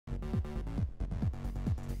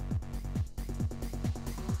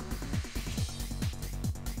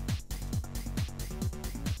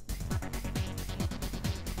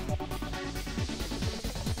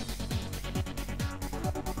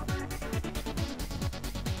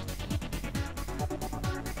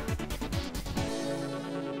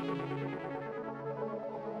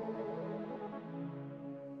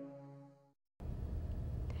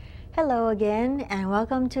Hello again, and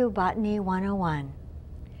welcome to Botany 101,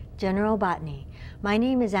 General Botany. My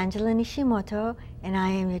name is Angela Nishimoto, and I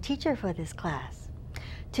am your teacher for this class.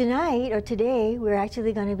 Tonight, or today, we're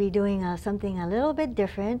actually going to be doing something a little bit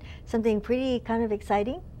different, something pretty kind of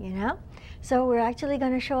exciting, So we're actually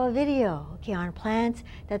going to show a video, on plants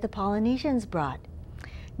that the Polynesians brought.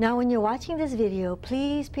 Now, when you're watching this video,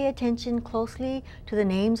 please pay attention closely to the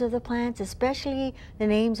names of the plants, especially the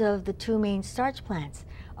names of the two main starch plants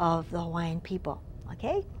of the Hawaiian people,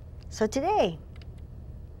 okay? So today,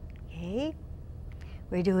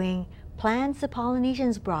 we're doing Plants the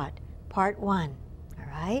Polynesians Brought, Part 1, all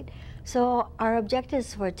right? So our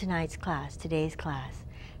objectives for today's class,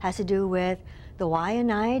 has to do with the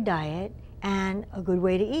Waianae diet and a good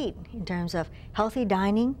way to eat in terms of healthy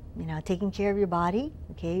dining, taking care of your body,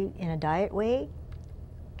 in a diet way,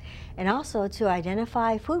 and also to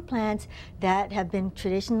identify food plants that have been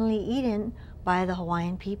traditionally eaten by the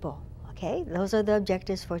Hawaiian people, okay? Those are the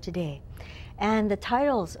objectives for today. And the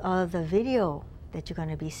titles of the video that you're going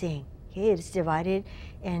to be seeing, it's divided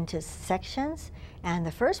into sections, and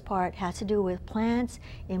the first part has to do with plants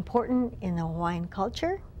important in the Hawaiian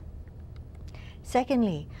culture.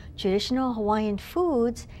 Secondly, traditional Hawaiian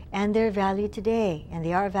foods and their value today, and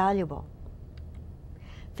they are valuable.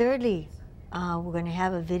 Thirdly, we're going to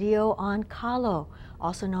have a video on kalo,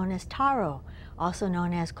 also known as taro, also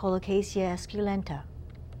known as Colocasia esculenta.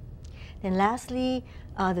 Then lastly,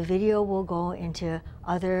 the video will go into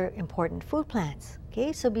other important food plants.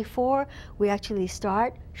 So before we actually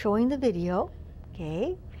start showing the video,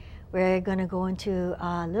 we're going to go into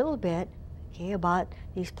a little bit about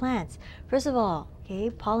these plants. First of all,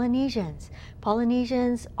 Polynesians.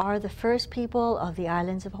 Polynesians are the first people of the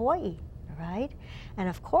islands of Hawaii, right? And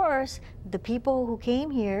of course, the people who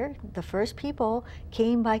came here, the first people,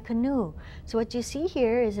 came by canoe. So what you see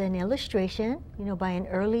here is an illustration, by an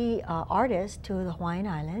early artist to the Hawaiian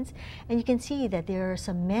Islands, and you can see that there are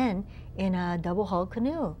some men in a double-hull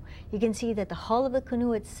canoe. You can see that the hull of the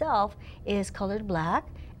canoe itself is colored black,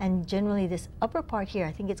 and generally this upper part here,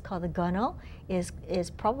 I think it's called the gunnel, is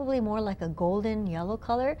probably more like a golden yellow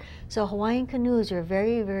color. So Hawaiian canoes are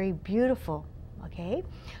very, very beautiful.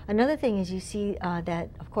 Another thing is you see that,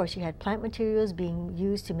 of course, you had plant materials being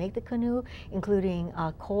used to make the canoe, including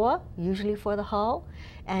koa, usually for the hull,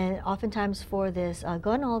 and oftentimes for this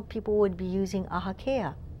gunnel, people would be using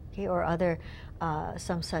ahakea, or other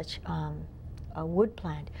some such wood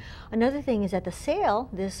plant. Another thing is that the sail,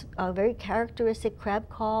 this very characteristic crab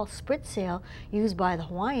call sprit sail used by the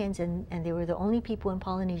Hawaiians, and they were the only people in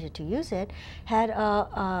Polynesia to use it, had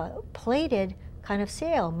a plated kind of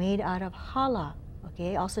sail made out of hala,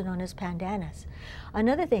 also known as pandanus.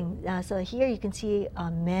 Another thing, so here you can see a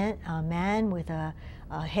man with a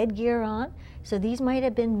headgear on. So these might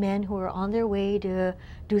have been men who were on their way to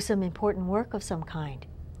do some important work of some kind,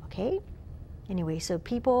 Anyway, so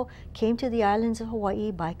people came to the islands of Hawaii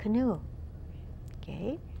by canoe,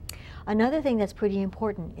 Another thing that's pretty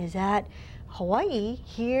important is that Hawaii,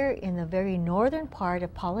 here in the very northern part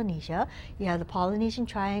of Polynesia, you have the Polynesian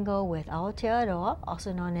Triangle with Aotearoa,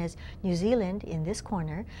 also known as New Zealand, in this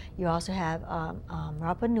corner. You also have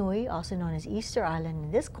Rapa Nui, also known as Easter Island,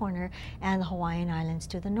 in this corner, and the Hawaiian Islands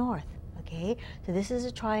to the north. So this is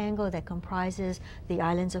a triangle that comprises the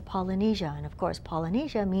islands of Polynesia, and of course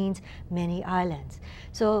Polynesia means many islands.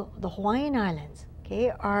 So the Hawaiian Islands,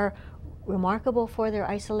 are remarkable for their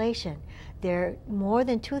isolation. They're more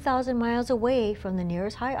than 2,000 miles away from the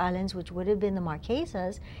nearest high islands, which would have been the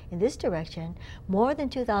Marquesas in this direction, more than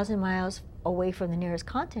 2,000 miles away from the nearest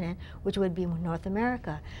continent, which would be North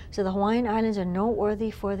America. So the Hawaiian Islands are noteworthy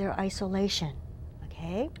for their isolation,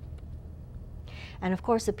 And of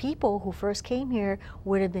course, the people who first came here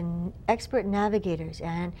would have been expert navigators,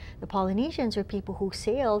 and the Polynesians are people who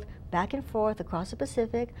sailed back and forth across the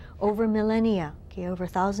Pacific over millennia, over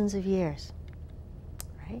thousands of years,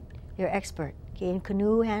 right? They're expert, in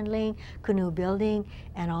canoe handling, canoe building,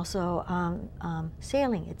 and also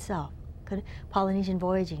sailing itself. Polynesian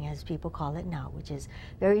voyaging, as people call it now, which is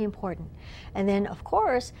very important. And then, of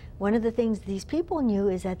course, one of the things these people knew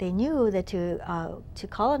is that they knew that to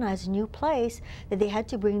colonize a new place, that they had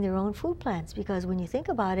to bring their own food plants, because when you think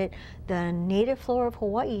about it, the native flora of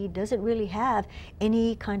Hawaii doesn't really have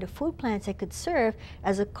any kind of food plants that could serve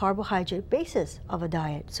as a carbohydrate basis of a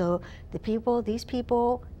diet. So these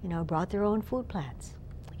people, brought their own food plants,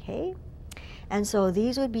 And so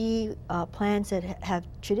these would be plants that have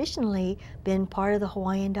traditionally been part of the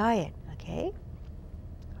Hawaiian diet, All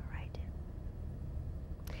right.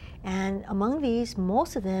 And among these,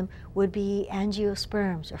 most of them would be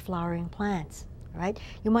angiosperms, or flowering plants, right?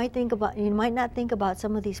 You might not think about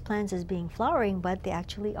some of these plants as being flowering, but they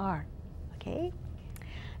actually are, okay?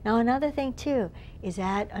 Now another thing too is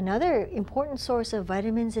that another important source of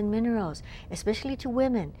vitamins and minerals, especially to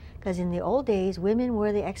women, because in the old days, women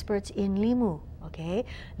were the experts in limu, okay?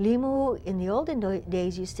 Limu in the olden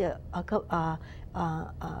days used to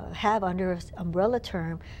have under an umbrella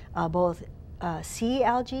term both sea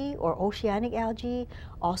algae or oceanic algae,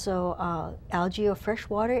 also algae or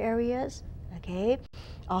freshwater areas, okay?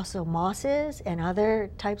 Also mosses and other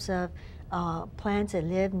types of plants that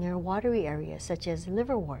live near watery areas, such as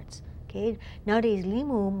liverworts. Okay, nowadays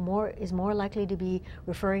limu is more likely to be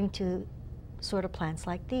referring to sort of plants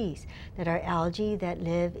like these that are algae that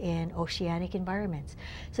live in oceanic environments.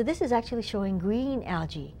 So this is actually showing green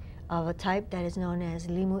algae of a type that is known as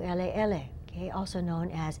limu ele, okay, also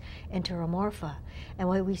known as enteromorpha. And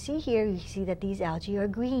what we see here, you see that these algae are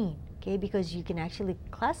green. Okay, because you can actually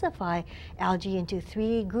classify algae into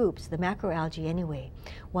 3 groups, the macroalgae anyway.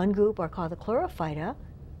 One group are called the chlorophyta,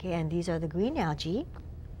 okay, and these are the green algae.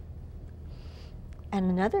 And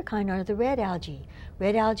another kind are the red algae.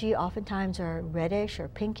 Red algae oftentimes are reddish or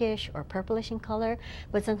pinkish or purplish in color,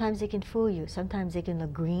 but sometimes they can fool you. Sometimes they can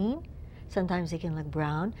look green, sometimes they can look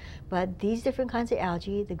brown, but these different kinds of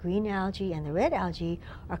algae, the green algae and the red algae,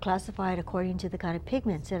 are classified according to the kind of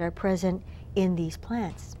pigments that are present in these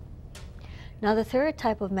plants. Now the third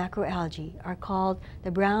type of macroalgae are called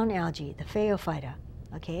the brown algae, the phaeophyta,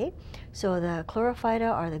 okay? So the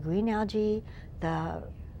chlorophyta are the green algae, the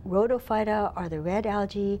rhodophyta are the red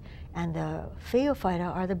algae, and the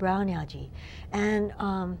phaeophyta are the brown algae. And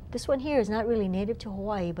this one here is not really native to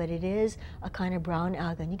Hawaii, but it is a kind of brown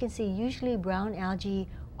algae. And you can see usually brown algae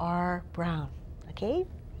are brown, okay?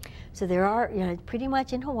 So there are, pretty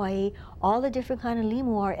much in Hawaii, all the different kind of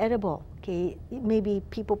limu are edible. Okay, maybe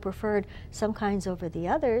people preferred some kinds over the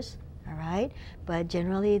others, all right? But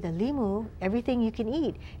generally the limu, everything you can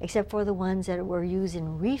eat, except for the ones that were used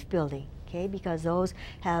in reef building, okay? Because those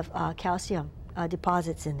have calcium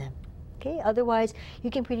deposits in them. Okay, otherwise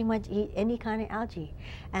you can pretty much eat any kind of algae.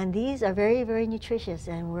 And these are very, very nutritious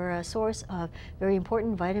and were a source of very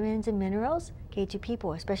important vitamins and minerals, okay, to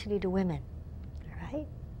people, especially to women, all right?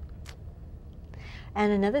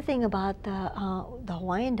 And another thing about the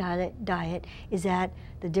Hawaiian diet is that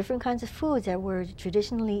the different kinds of foods that were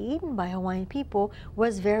traditionally eaten by Hawaiian people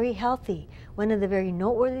was very healthy. One of the very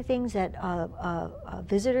noteworthy things that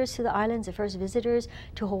visitors to the islands, the first visitors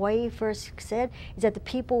to Hawaii first said, is that the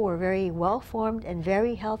people were very well-formed and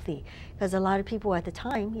very healthy. Because a lot of people at the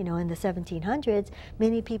time, in the 1700s,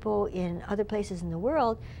 many people in other places in the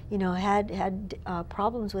world, had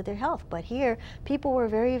problems with their health. But here, people were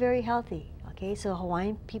very, very healthy. Okay, so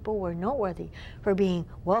Hawaiian people were noteworthy for being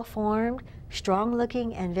well-formed,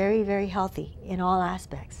 strong-looking, and very, very healthy in all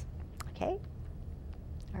aspects. Okay,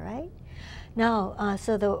 all right. Now,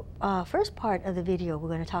 so the first part of the video, we're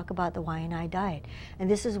going to talk about the Waianae diet. And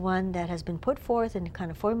this is one that has been put forth and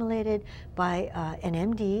kind of formulated by an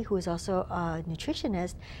MD who is also a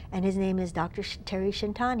nutritionist, and his name is Dr. Terry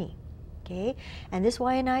Shintani. Okay? And this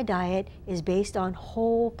Waianae diet is based on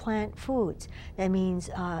whole plant foods. That means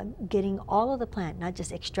getting all of the plant, not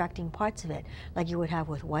just extracting parts of it, like you would have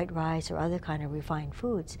with white rice or other kind of refined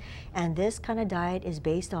foods. And this kind of diet is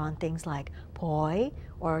based on things like poi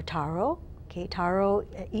or taro, okay, taro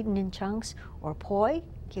eaten in chunks, or poi,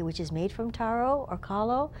 okay, which is made from taro or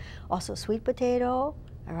kalo, also sweet potato,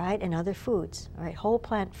 all right, and other foods, all right, whole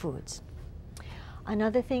plant foods.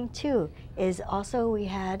 Another thing too is also we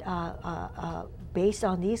had based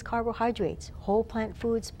on these carbohydrates, whole plant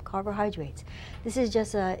foods carbohydrates. This is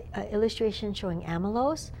just an illustration showing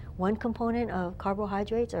amylose, one component of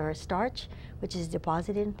carbohydrates or starch, which is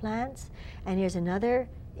deposited in plants. And here's another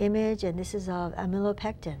image, and this is of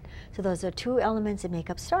amylopectin. So those are 2 elements that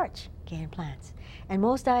make up starch, okay, in plants. And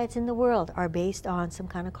most diets in the world are based on some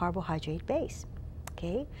kind of carbohydrate base.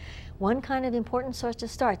 Okay? One kind of important source of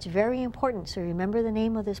starch, very important, so remember the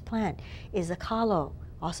name of this plant, is the kalo,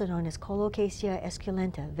 also known as Colocasia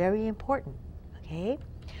esculenta, very important, okay?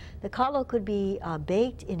 The kalo could be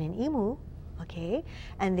baked in an imu, okay?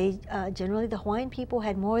 And they generally, the Hawaiian people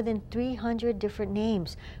had more than 300 different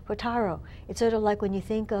names for taro. It's sort of like when you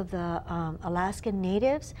think of the Alaskan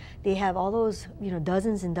natives, they have all those,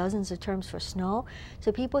 dozens and dozens of terms for snow.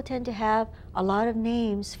 So people tend to have a lot of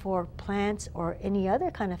names for plants or any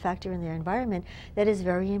other kind of factor in their environment that is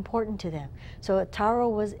very important to them. So taro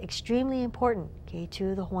was extremely important, okay,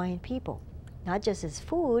 to the Hawaiian people. Not just as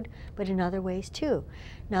food, but in other ways too.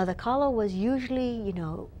 Now the kalo was usually,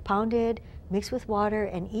 pounded, mixed with water,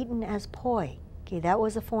 and eaten as poi. Okay, that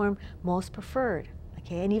was the form most preferred.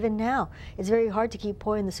 Okay, and even now, it's very hard to keep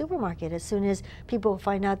poi in the supermarket. As soon as people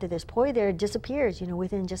find out that there's poi there, it disappears, you know,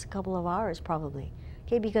 within just a couple of hours probably.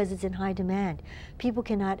 Okay, because it's in high demand. People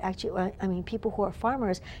cannot actually, I mean, people who are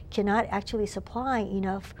farmers cannot actually supply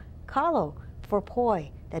enough kalo for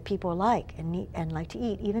poi that people like and like to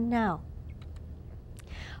eat even now.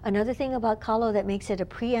 Another thing about kalo that makes it a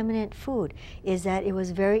preeminent food is that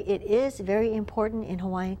it is very important in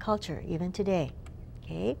Hawaiian culture even today.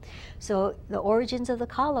 Okay, so the origins of the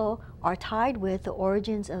kalo are tied with the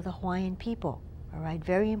origins of the Hawaiian people. All right,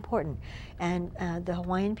 very important. And the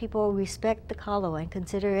Hawaiian people respect the kalo and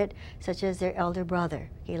consider it such as their elder brother,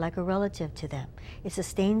 okay, like a relative to them. It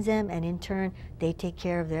sustains them, and in turn, they take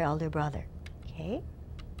care of their elder brother. Okay.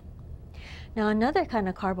 Now, another kind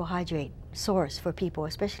of carbohydrate source for people,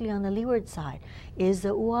 especially on the leeward side, is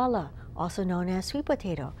the uala, also known as sweet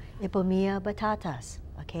potato, Ipomea batatas.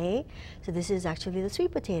 Okay, so this is actually the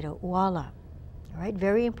sweet potato, uala. All right,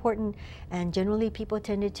 very important, and generally people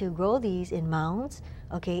tended to grow these in mounds,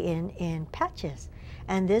 okay, in patches.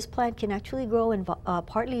 And this plant can actually grow in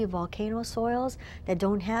partly volcano soils that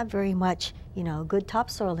don't have very much, you know, good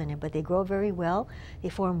topsoil in it, but they grow very well. They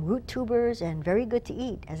form root tubers and very good to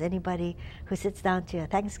eat, as anybody who sits down to a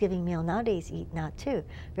Thanksgiving meal nowadays eat now too.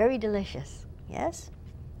 Very delicious, yes?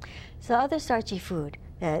 So other starchy food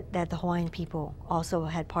that the Hawaiian people also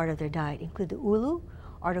had part of their diet include the ulu,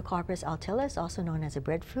 Artocarpus altilis, also known as a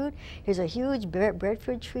breadfruit. Here's a huge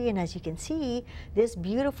breadfruit tree, and as you can see, this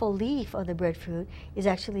beautiful leaf of the breadfruit is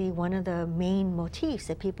actually one of the main motifs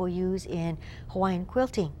that people use in Hawaiian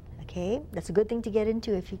quilting. Okay, that's a good thing to get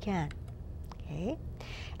into if you can. Okay,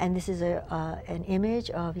 and this is an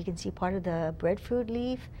image of, you can see part of the breadfruit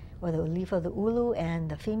leaf, or the leaf of the ulu,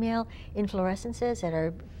 and the female inflorescences that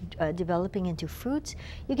are developing into fruits.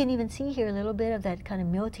 You can even see here a little bit of that kind of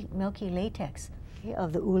milky latex, okay,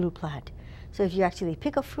 of the ulu plant. So if you actually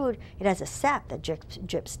pick a fruit, it has a sap that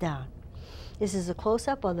drips down. This is a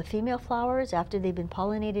close-up of the female flowers after they've been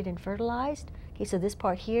pollinated and fertilized. Okay, so this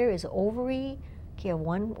part here is ovary, okay,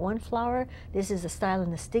 one flower. This is the style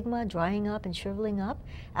in the stigma drying up and shriveling up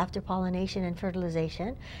after pollination and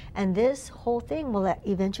fertilization. And this whole thing will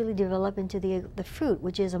eventually develop into the fruit,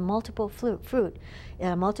 which is a multiple fruit.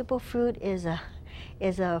 Multiple fruit is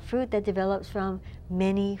a fruit that develops from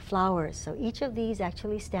many flowers. So each of these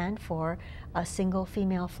actually stand for a single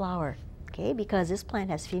female flower. Okay, because this plant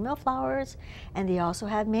has female flowers and they also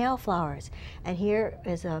have male flowers. And here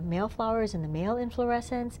is a male flowers in the male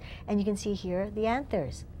inflorescence, and you can see here the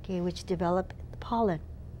anthers, okay, which develop the pollen.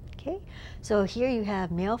 Okay, so here you have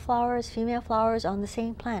male flowers, female flowers on the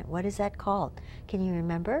same plant. What is that called? Can you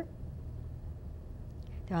remember?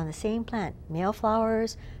 They're on the same plant. Male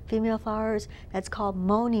flowers, female flowers. That's called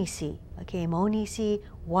monisi. Okay, monisi,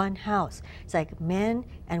 one house. It's like men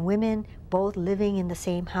and women both living in the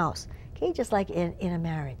same house. Okay, just like in a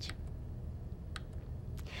marriage.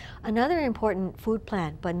 Another important food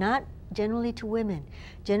plant, but not generally to women.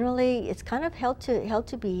 Generally, it's kind of held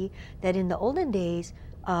to be that in the olden days,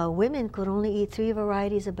 women could only eat 3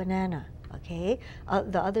 varieties of banana. Okay,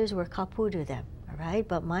 the others were kapu to them. All right,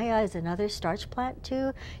 but maya is another starch plant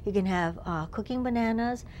too. You can have cooking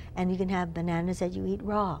bananas, and you can have bananas that you eat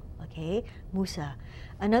raw. Okay, musa.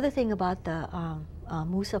 Another thing about the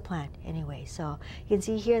musa plant, anyway. So you can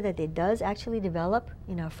see here that it does actually develop,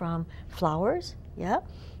 you know, from flowers. Yeah,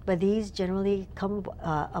 but these generally come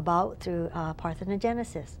about through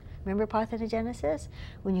parthenogenesis. Remember parthenogenesis?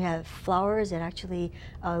 When you have flowers that actually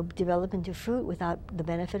develop into fruit without the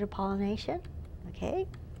benefit of pollination. Okay.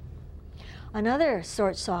 Another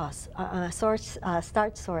starch source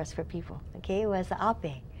for people, okay, was the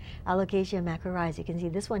ape, Alocasia macrorhiza. You can see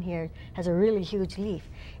this one here has a really huge leaf.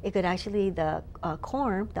 It could actually, the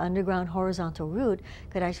corm, the underground horizontal root,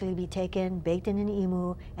 could actually be taken, baked in an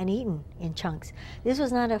imu, and eaten in chunks. This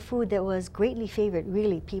was not a food that was greatly favored,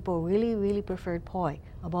 really. People really preferred poi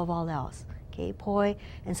above all else, okay, poi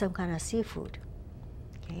and some kind of seafood,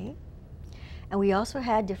 okay. And we also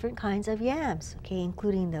had different kinds of yams, okay,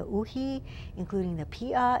 including the uhi, including the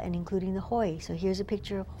pia, and including the hoi. So here's a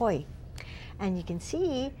picture of hoi. And you can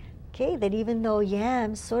see, okay, that even though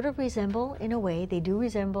yams sort of resemble, in a way, they do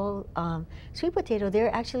resemble sweet potato,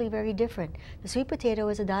 they're actually very different. The sweet potato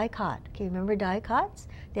is a dicot. Okay, remember dicots?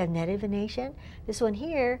 They have netted venation. This one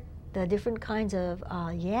here, the different kinds of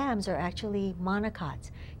yams are actually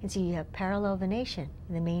monocots. You can see you have parallel venation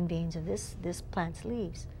in the main veins of this plant's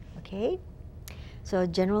leaves, okay? So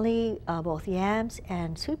generally, both yams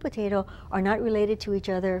and sweet potato are not related to each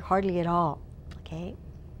other hardly at all, okay?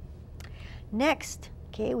 Next,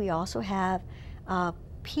 okay, we also have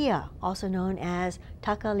pia, also known as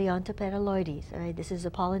Tacaleontopetaloides. All right, this is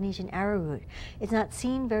a Polynesian arrowroot. It's not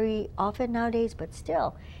seen very often nowadays, but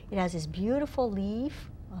still, it has this beautiful leaf.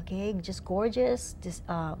 Okay, just gorgeous,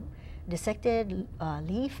 dissected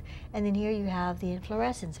leaf, and then here you have the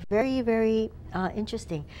inflorescence. Very, very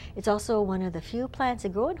interesting. It's also one of the few plants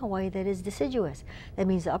that grow in Hawaii that is deciduous. That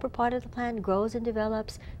means the upper part of the plant grows and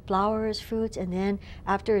develops flowers, fruits, and then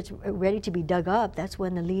after it's ready to be dug up, that's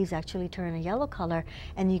when the leaves actually turn a yellow color,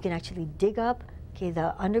 and you can actually dig up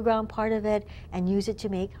the underground part of it and use it to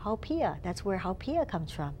make haupia. That's where haupia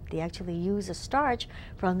comes from. They actually use a starch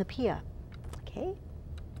from the pia. Okay.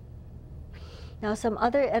 Now, some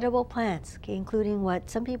other edible plants, okay, including what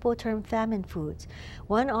some people term famine foods.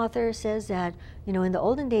 One author says that, you know, in the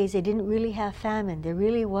olden days, they didn't really have famine. There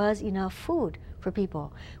really was enough food for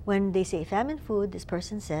people. When they say famine food, this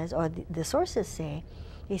person says, or the sources say,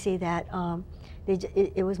 they say that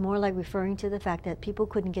it was more like referring to the fact that people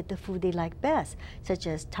couldn't get the food they liked best, such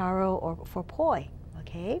as taro or for poi,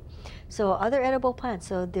 okay? So other edible plants.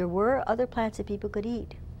 So there were other plants that people could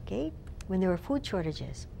eat, okay, when there were food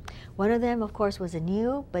shortages. One of them, of course, was a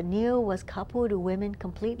niu, but niu was kapu to women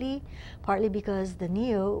completely, partly because the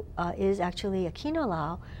niu is actually a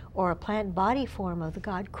kinolau, or a plant body form of the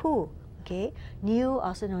god Ku. Okay, niu,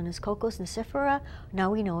 also known as Cocos nucifera,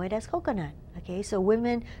 now we know it as coconut. Okay, so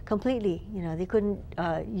women completely, you know, they couldn't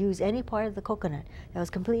use any part of the coconut. That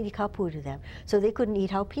was completely kapu to them. So they couldn't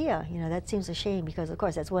eat haupia. You know, that seems a shame because, of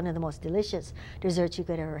course, that's one of the most delicious desserts you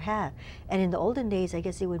could ever have. And in the olden days, I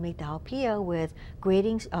guess they would make the haupia with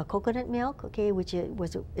grating coconut milk, okay, which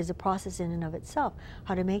is a process in and of itself,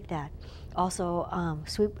 how to make that. Also,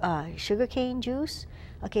 sweet sugarcane juice,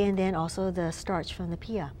 okay, and then also the starch from the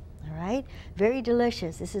pia. All right, very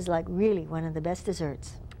delicious. This is like really one of the best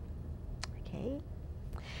desserts. Okay,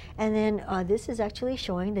 and then this is actually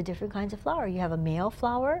showing the different kinds of flower. You have a male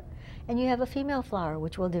flower and you have a female flower,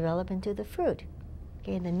 which will develop into the fruit.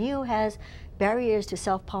 Okay, and the niu has barriers to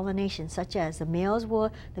self-pollination, such as the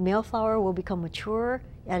male flower will become mature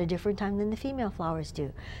at a different time than the female flowers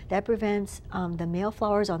do. That prevents the male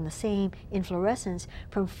flowers on the same inflorescence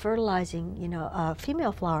from fertilizing, you know, a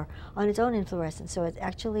female flower on its own inflorescence. So it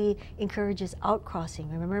actually encourages outcrossing.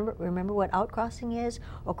 Remember what outcrossing is,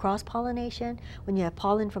 or cross-pollination? When you have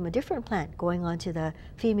pollen from a different plant going on to the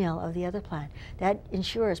female of the other plant, that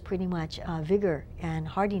ensures pretty much vigor and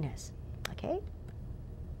hardiness. Okay.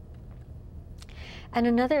 And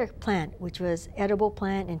another plant, which was edible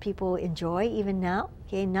plant and people enjoy even now,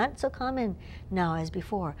 okay, not so common now as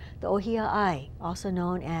before, the ohia'i, also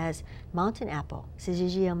known as mountain apple,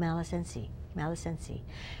 Syzygia malisense.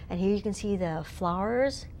 And here you can see the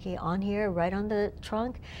flowers, okay, on here, right on the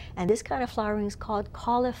trunk. And this kind of flowering is called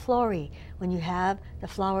cauliflory, when you have the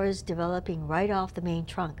flowers developing right off the main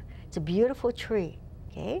trunk. It's a beautiful tree,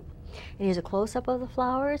 okay? And here's a close-up of the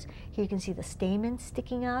flowers. Here you can see the stamens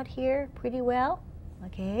sticking out here pretty well.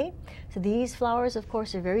 Okay, so these flowers, of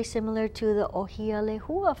course, are very similar to the ohia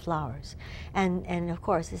lehua flowers. And of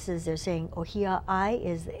course, they're saying ohia'i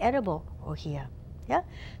is the edible ohia. Yeah,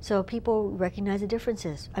 so people recognize the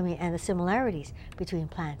differences, and the similarities between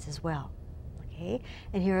plants as well. Okay,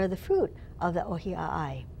 and here are the fruit of the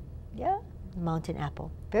ohia'i. Yeah, mountain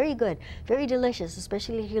apple. Very good, very delicious,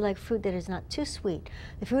 especially if you like fruit that is not too sweet.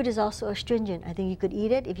 The fruit is also astringent. I think you could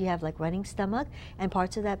eat it if you have like running stomach, and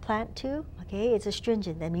parts of that plant too. Okay, it's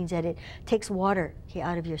astringent. That means that it takes water, okay,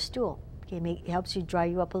 out of your stool. Okay, it helps you dry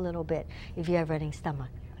you up a little bit if you have running stomach.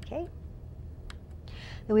 Okay.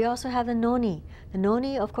 Then we also have the noni. The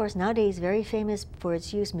noni, of course, nowadays very famous for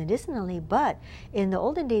its use medicinally, but in the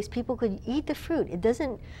olden days, people could eat the fruit. It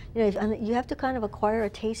doesn't, you know, you have to kind of acquire a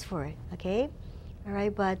taste for it, okay? All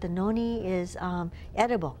right, but the noni is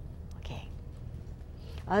edible, okay?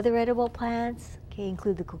 Other edible plants, okay,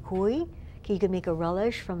 include the kukui. Okay, you can make a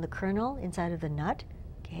relish from the kernel inside of the nut,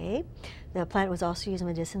 okay? The plant was also used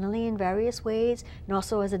medicinally in various ways, and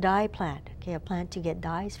also as a dye plant, okay, a plant to get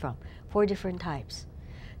dyes from, 4 different types.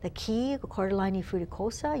 The key, Cordyline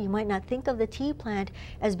fruticosa, you might not think of the tea plant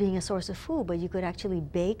as being a source of food, but you could actually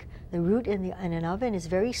bake the root in an oven. It's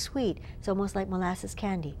very sweet. It's almost like molasses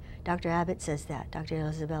candy. Dr. Abbott says that, Dr.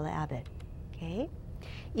 Isabella Abbott. Okay.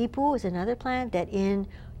 Ipu is another plant that in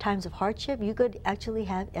times of hardship, you could actually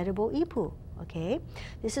have edible ipu. Okay.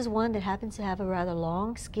 This is one that happens to have a rather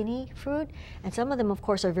long, skinny fruit, and some of them, of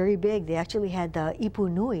course, are very big. They actually had the ipu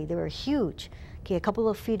nui. They were huge, okay, a couple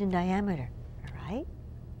of feet in diameter. All right.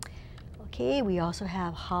 Okay, we also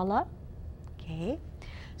have hala. Okay,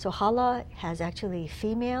 so hala has actually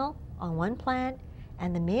female on one plant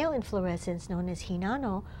and the male inflorescence known as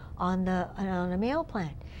hinano on the male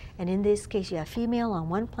plant. And in this case, you have female on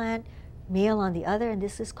one plant, male on the other, and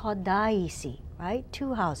this is called daisi, right?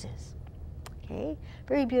 Two houses. Okay,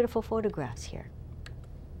 very beautiful photographs here.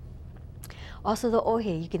 Also the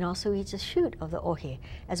ohe, you can also eat the shoot of the ohe,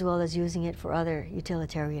 as well as using it for other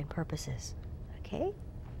utilitarian purposes. Okay?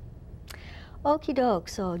 Okie doke,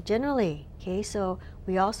 so generally, okay, so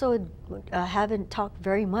we also haven't talked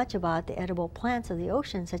very much about the edible plants of the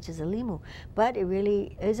ocean, such as the limu, but it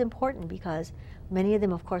really is important because many of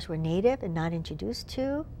them, of course, were native and not introduced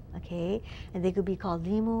to, okay, and they could be called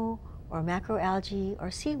limu or macroalgae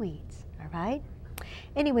or seaweeds, all right?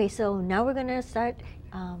 Anyway, so now we're going to start,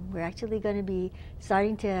 we're actually going to be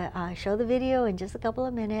starting to show the video in just a couple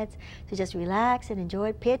of minutes, so just relax and enjoy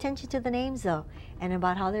it. Pay attention to the names though, and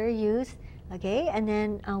about how they're used. Okay, and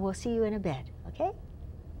then we'll see you in a bit, okay?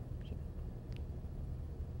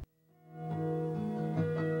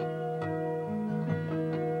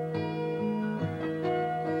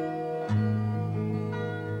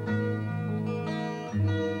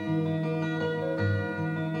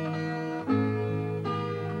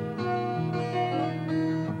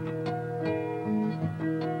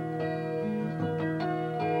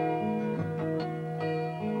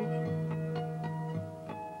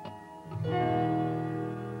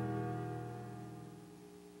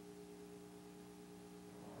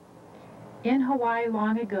 In Hawaii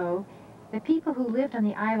long ago, the people who lived on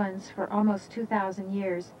the islands for almost 2,000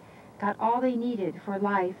 years got all they needed for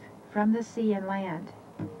life from the sea and land.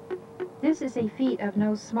 This is a feat of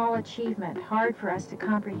no small achievement, hard for us to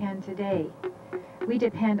comprehend today. We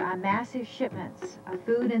depend on massive shipments of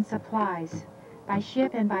food and supplies by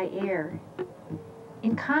ship and by air.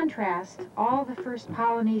 In contrast, all the first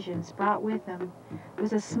Polynesians brought with them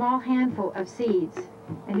was a small handful of seeds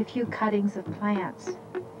and a few cuttings of plants.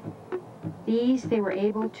 These they were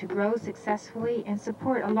able to grow successfully and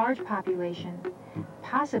support a large population,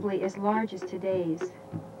 possibly as large as today's.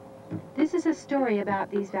 This is a story about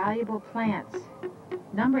these valuable plants,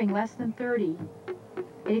 numbering less than 30.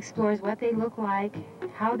 It explores what they look like,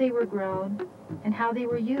 how they were grown, and how they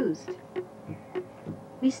were used.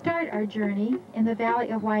 We start our journey in the valley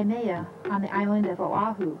of Waimea on the island of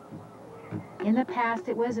Oahu. In the past,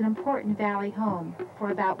 it was an important valley home for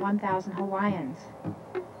about 1,000 Hawaiians.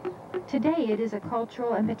 Today it is a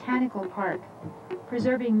cultural and botanical park,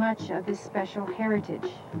 preserving much of this special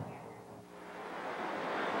heritage.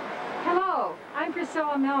 Hello, I'm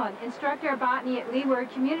Priscilla Millen, instructor of botany at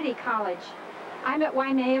Leeward Community College. I'm at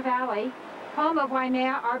Waimea Valley, home of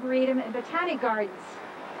Waimea Arboretum and Botanic Gardens,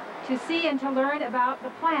 to see and to learn about the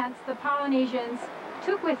plants the Polynesians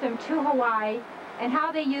took with them to Hawaii and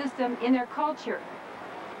how they used them in their culture.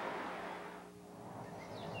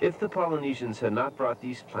 If the Polynesians had not brought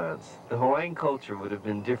these plants, the Hawaiian culture would have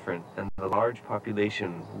been different and the large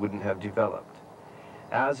population wouldn't have developed.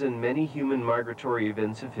 As in many human migratory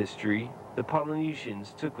events of history, the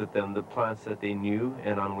Polynesians took with them the plants that they knew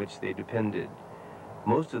and on which they depended.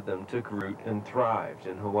 Most of them took root and thrived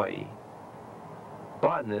in Hawaii.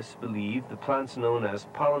 Botanists believe the plants known as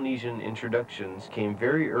Polynesian introductions came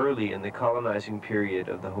very early in the colonizing period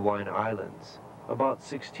of the Hawaiian Islands, about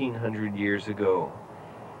 1,600 years ago.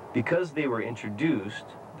 Because they were introduced,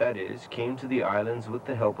 that is, came to the islands with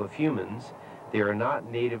the help of humans, they are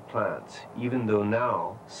not native plants, even though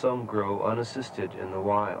now some grow unassisted in the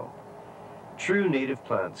wild. True native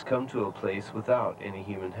plants come to a place without any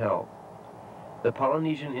human help. The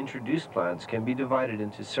Polynesian introduced plants can be divided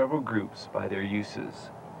into several groups by their uses.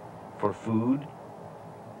 For food,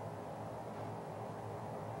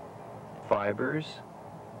 fibers,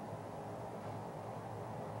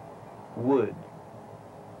 wood,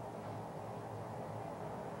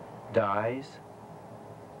 dyes,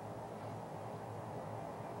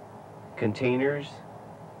 containers,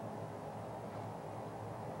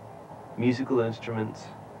 musical instruments,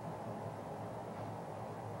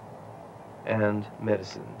 and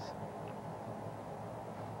medicines.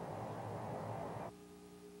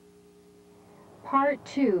 Part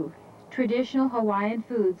 2, Traditional Hawaiian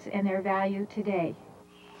Foods and Their Value Today.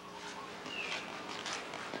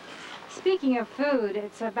 Speaking of food,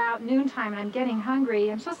 it's about noontime and I'm getting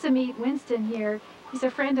hungry. I'm supposed to meet Winston here. He's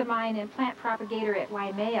a friend of mine and plant propagator at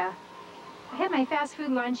Waimea. I had my fast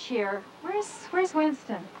food lunch here. Where's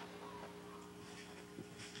Winston?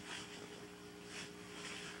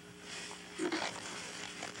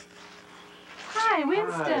 Hi,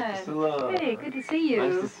 Winston. Hi, Priscilla. Hey, good to see you.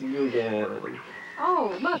 Nice to see you again.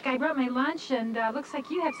 Oh, look, I brought my lunch and looks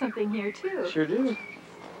like you have something here too. Sure do.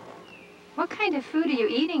 What kind of food are you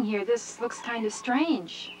eating here? This looks kind of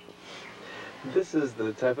strange. This is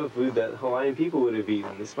the type of food that Hawaiian people would have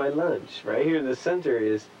eaten. This is my lunch. Right here in the center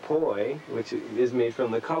is poi, which is made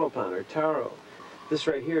from the kalo plant or taro. This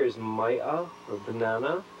right here is mai'a, or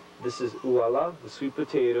banana. This is uala, the sweet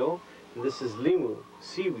potato. And this is limu,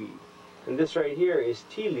 seaweed. And this right here is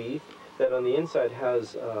tea leaf that on the inside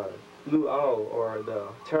has luau, or the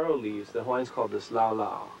taro leaves. The Hawaiians call this lau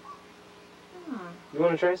lau. You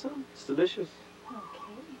want to try some? It's delicious.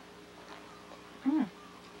 Okay.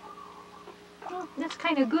 Well, that's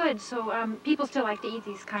kind of good. So people still like to eat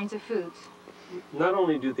these kinds of foods. Not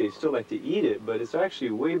only do they still like to eat it, but it's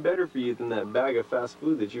actually way better for you than that bag of fast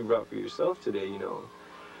food that you brought for yourself today, you know.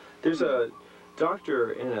 There's a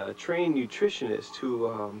doctor and a trained nutritionist who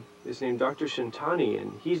is named Dr. Shintani,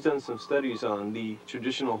 and he's done some studies on the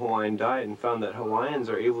traditional Hawaiian diet and found that Hawaiians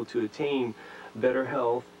are able to attain better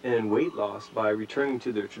health and weight loss by returning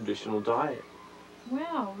to their traditional diet.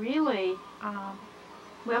 Well, really?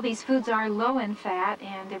 Well, these foods are low in fat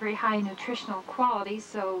and they're very high in nutritional quality,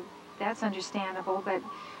 so that's understandable. But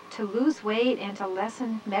to lose weight and to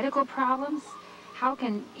lessen medical problems, how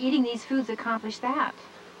can eating these foods accomplish that?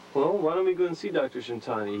 Well, why don't we go and see Dr.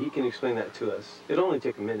 Shintani? He can explain that to us. It'll only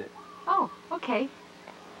take a minute. Oh, okay.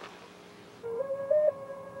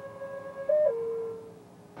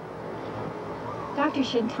 Dr.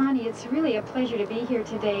 Shintani, it's really a pleasure to be here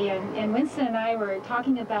today, and Winston and I were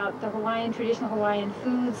talking about the traditional Hawaiian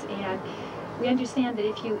foods, and we understand that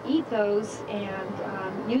if you eat those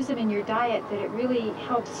and use them in your diet, that it really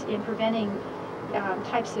helps in preventing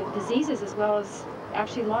types of diseases as well as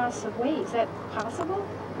actually loss of weight. Is that possible?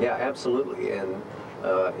 Yeah, absolutely. And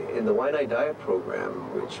in the Waianae Diet program,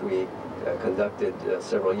 which we conducted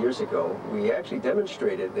several years ago, we actually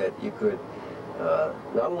demonstrated that you could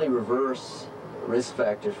not only reverse risk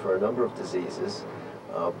factors for a number of diseases,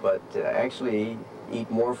 but actually eat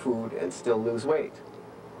more food and still lose weight.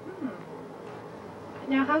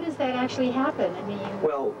 Now, how does that actually happen? I mean,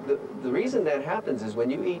 well, the reason that happens is when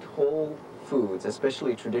you eat whole foods,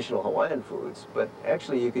 especially traditional Hawaiian foods, but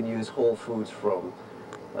actually you can use whole foods from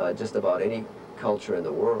just about any culture in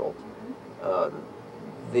the world.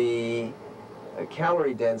 The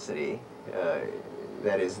calorie density,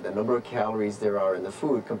 that is the number of calories there are in the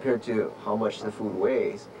food compared to how much the food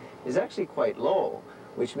weighs, is actually quite low,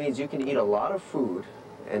 which means you can eat a lot of food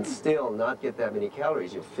and still not get that many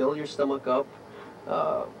calories. You fill your stomach up,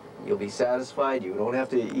 you'll be satisfied, you don't have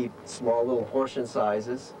to eat small little portion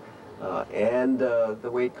sizes, and the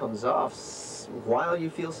weight comes off while you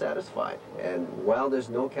feel satisfied and while there's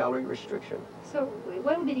no calorie restriction. so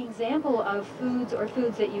what would be an example of foods or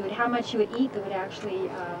foods that you would, how much you would eat that would actually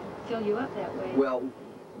fill you up that way? Well,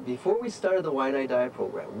 before we started the Waianae Diet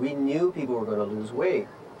program, we knew people were going to lose weight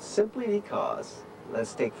simply because,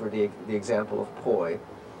 let's take for the example of poi,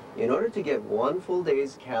 in order to get one full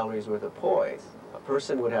day's calories worth of poi, a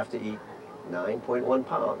person would have to eat 9.1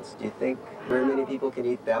 pounds. Do you think very many people can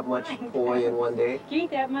eat that much poi in one day? Do you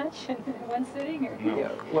eat that much in one sitting? Or? Yeah,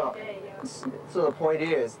 well, so the point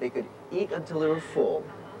is they could eat until they were full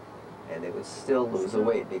and they would still lose the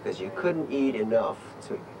weight because you couldn't eat enough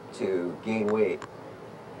to gain weight.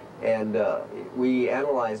 And we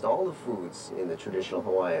analyzed all the foods in the traditional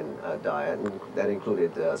Hawaiian diet, and that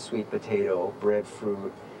included sweet potato,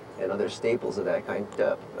 breadfruit, and other staples of that kind,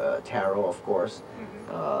 taro, of course,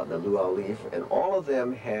 the luau leaf, and all of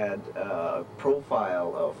them had a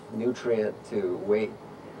profile of nutrient to weight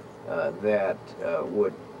that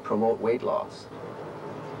would promote weight loss.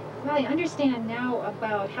 Well, I understand now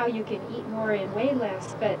about how you can eat more and weigh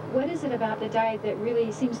less, but what is it about the diet that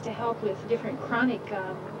really seems to help with different chronic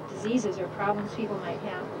diseases or problems people might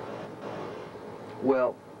have?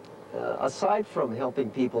 Well, aside from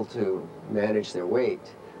helping people to manage their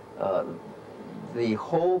weight, the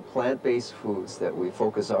whole plant-based foods that we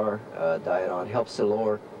focus our diet on helps to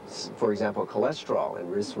lower, for example, cholesterol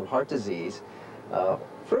and risk from heart disease.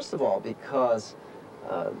 First of all, because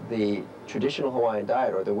the traditional Hawaiian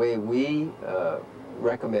diet, or the way we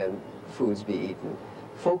recommend foods be eaten,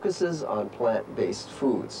 focuses on plant-based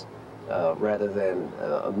foods rather than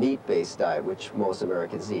a meat-based diet, which most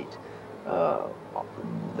Americans eat.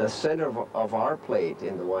 The center of our plate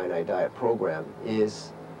in the Waianae Diet program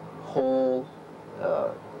is whole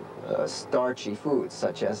starchy foods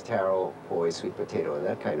such as taro, poi, sweet potato, and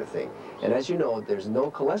that kind of thing. And as you know, there's no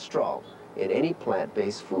cholesterol in any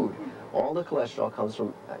plant-based food. All the cholesterol comes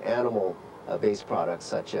from animal-based products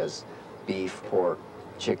such as beef, pork,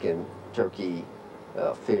 chicken, turkey,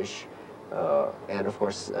 fish, and of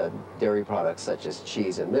course dairy products such as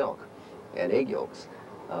cheese and milk and egg yolks.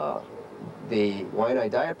 The Waianae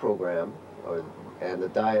Diet program, and the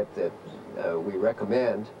diet that we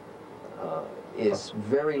recommend, is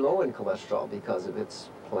very low in cholesterol because of its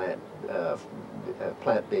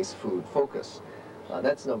plant-based food focus.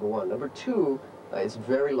 That's number one. Number two, It's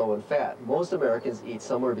very low in fat. Most Americans eat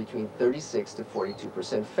somewhere between 36 to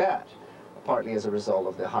 42% fat, partly as a result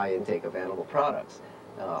of the high intake of animal products.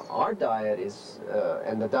 Our diet is,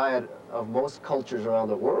 and the diet of most cultures around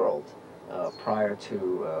the world prior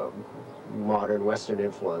to modern Western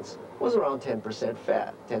influence, was around 10%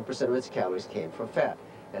 fat. 10% of its calories came from fat.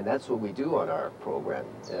 And that's what we do on our program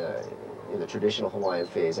in the traditional Hawaiian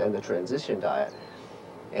phase and the transition diet.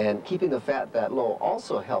 And keeping the fat that low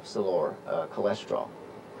also helps to lower cholesterol.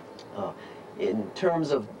 In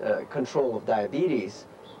terms of control of diabetes,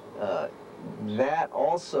 that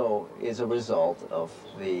also is a result of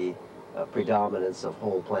the predominance of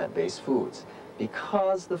whole plant-based foods.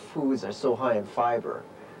 Because the foods are so high in fiber,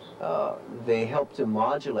 they help to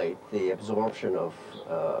modulate the absorption of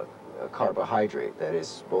carbohydrate, that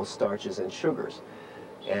is, both starches and sugars.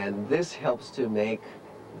 And this helps to make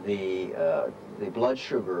the blood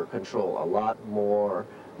sugar control a lot more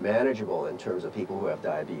manageable in terms of people who have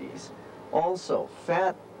diabetes. Also,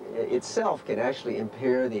 fat itself can actually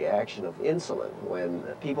impair the action of insulin. When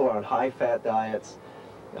people are on high-fat diets,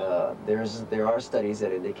 there are studies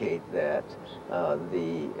that indicate that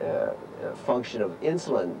the function of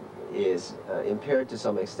insulin is impaired to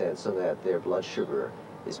some extent, so that their blood sugar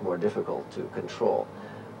is more difficult to control.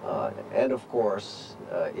 And of course,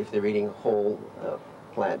 if they're eating whole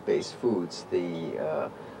plant-based foods, the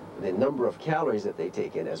number of calories that they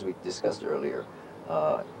take in, as we discussed earlier,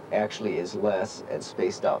 actually is less and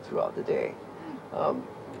spaced out throughout the day.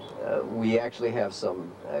 We actually have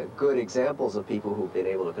some good examples of people who've been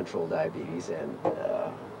able to control diabetes, and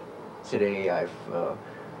today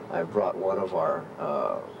I've brought one of our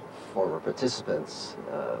former participants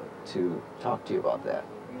to talk to you about that.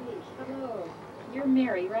 Hello. You're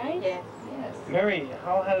Mary, right? Yes. Yes. Mary,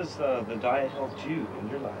 how has the diet helped you in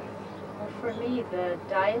your life? Well, for me, the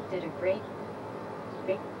diet did a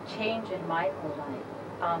big change in my whole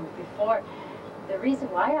life. Before, the reason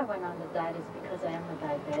why I went on the diet is because I am a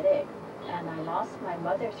diabetic, and I lost my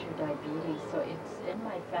mother through diabetes, so it's in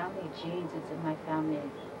my family genes, it's in my family,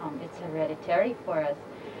 it's hereditary for us.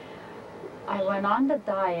 I went on the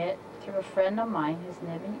diet through a friend of mine. His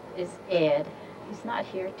name is Ed. He's not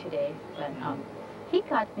here today, but he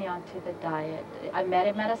got me onto the diet. I met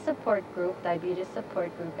him at a support group, diabetes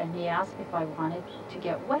support group, and he asked me if I wanted to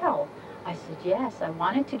get well. I said yes, I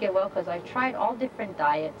wanted to get well because I tried all different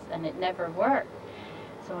diets and it never worked.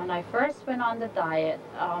 So when I first went on the diet,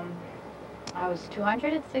 I was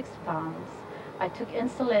 206 pounds. I took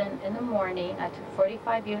insulin in the morning. I took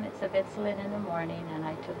 45 units of insulin in the morning, and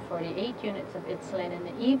I took 48 units of insulin in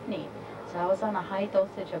the evening. So I was on a high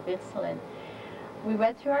dosage of insulin. We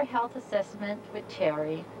went through our health assessment with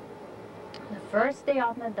Terry. The first day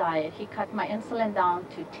on the diet, he cut my insulin down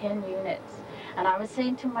to 10 units. And I was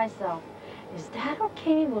saying to myself, is that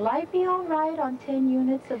okay? Will I be all right on 10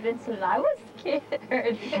 units of insulin? I was scared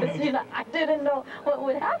because, you know, I didn't know what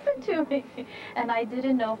would happen to me. And I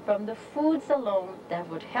didn't know from the foods alone that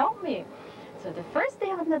would help me. So the first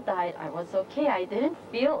day on the diet, I was okay. I didn't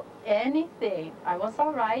feel anything. I was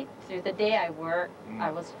all right. Through the day I worked,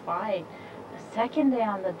 I was fine. The second day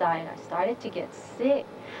on the diet, I started to get sick.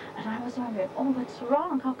 And I was wondering, oh, what's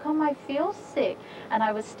wrong? How come I feel sick? And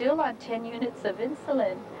I was still on 10 units of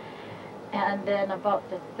insulin. And then about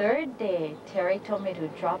the third day, Terry told me to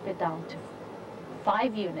drop it down to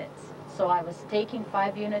 5 units. So I was taking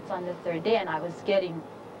 5 units on the third day, and I was getting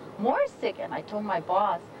more sick. And I told my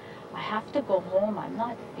boss, I have to go home. I'm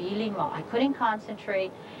not feeling well. I couldn't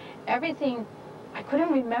concentrate. Everything, I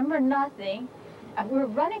couldn't remember nothing. And we were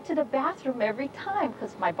running to the bathroom every time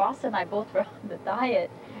because my boss and I both were on the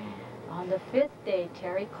diet. On the 5th day,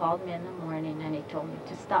 Terry called me in the morning and he told me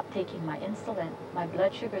to stop taking my insulin. My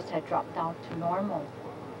blood sugars had dropped down to normal.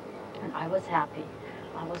 And I was happy.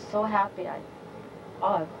 I was so happy.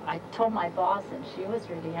 I told my boss and she was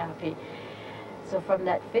really happy. So from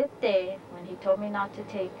that 5th day, when he told me not to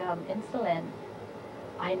take insulin,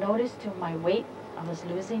 I noticed to my weight, I was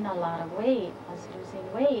losing a lot of weight. I was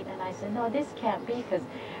losing weight. And I said, no, this can't be, because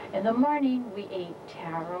in the morning we ate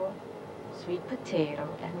taro, sweet potato,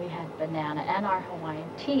 and we had banana and our Hawaiian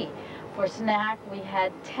tea. For snack, we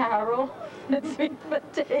had taro and sweet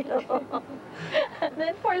potato. And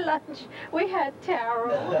then for lunch, we had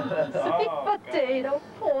taro, sweet potato,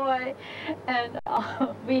 poi, and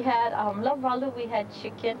we had lavalu, we had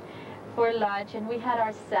chicken for lunch, and we had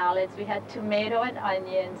our salads. We had tomato and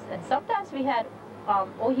onions, and sometimes we had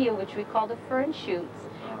ohia, which we call the fern shoots.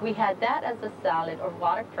 We had that as a salad, or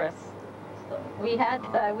watercress. So we had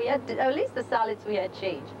at least the salads we had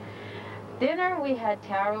changed. dinner we had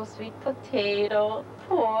taro, sweet potato,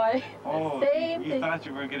 poi. Oh, Same you thing. thought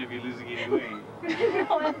you weren't going to be losing any weight.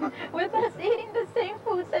 And with us eating the same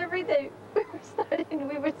foods every day,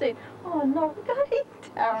 we were saying, oh no, we gotta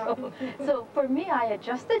eat taro. So for me, I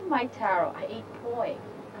adjusted my taro. I ate poi.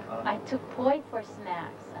 I took poi for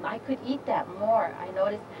snacks, and I could eat that more. I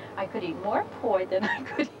noticed I could eat more poi than I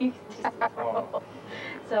could eat taro.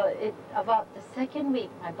 So about the second week,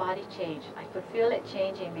 my body changed. I could feel it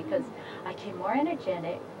changing because I became more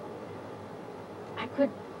energetic. I could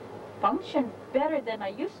function better than I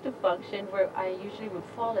used to function, where I usually would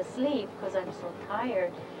fall asleep because I'm so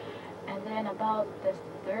tired. And then about the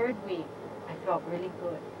third week, I felt really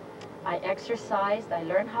good. I exercised. I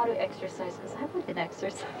learned how to exercise because I wouldn't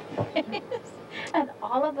exercise. And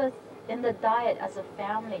all of us in the diet as a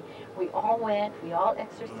family, we all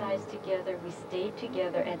exercised together, we stayed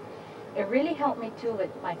together, and it really helped me too with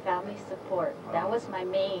my family support. That was my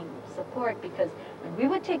main support, because when we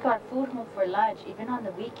would take our food home for lunch, even on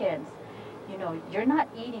the weekends, you know, you're not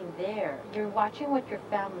eating there. You're watching what your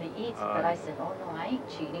family eats. But I said, oh no, I ain't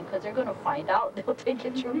cheating, because they're going to find out. They'll take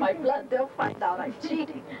it through my blood. They'll find out I'm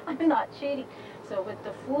cheating. I'm not cheating. So with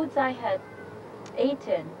the foods I had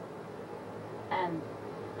eaten and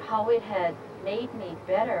how it had made me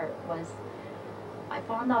better was, I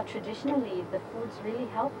found out traditionally the foods really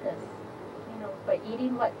helped us. You know, by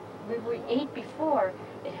eating what we ate before,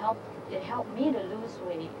 it helped me to lose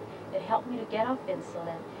weight. It helped me to get off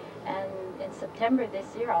insulin. And in September this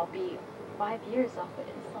year, I'll be 5 years off of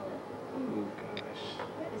insulin. Oh, gosh.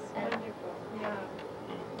 It's wonderful. Yeah.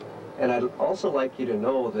 And I'd also like you to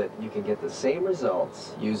know that you can get the same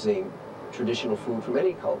results using traditional food from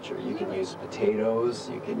any culture. You can use potatoes,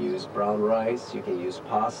 you can use brown rice, you can use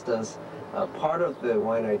pastas. Part of the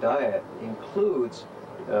Waianae diet includes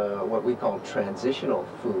what we call transitional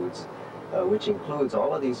foods, which includes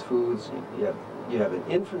all of these foods. You have an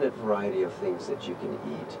infinite variety of things that you can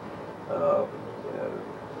eat,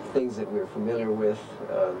 things that we're familiar with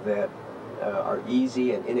that are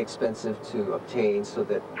easy and inexpensive to obtain, so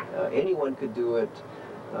that anyone could do it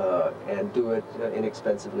and do it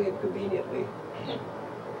inexpensively and conveniently.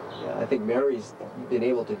 Yeah, I think Mary's been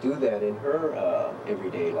able to do that in her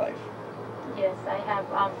everyday life. Yes, I have.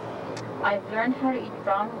 I've learned how to eat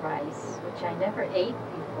brown rice, which I never ate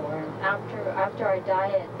before. And after our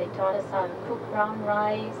diet, they taught us how to cook brown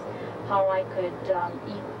rice, how I could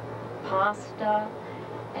eat pasta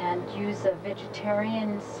and use a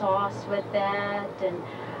vegetarian sauce with that. And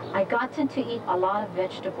I got to eat a lot of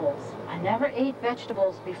vegetables. I never ate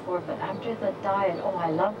vegetables before, but after the diet, oh,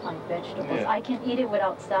 I love my vegetables. Yeah. I can eat it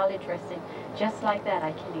without salad dressing. Just like that,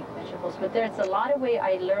 I can eat vegetables. But there's a lot of way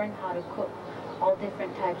I learned how to cook all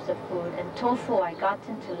different types of food. And tofu, I got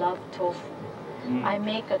to love tofu. I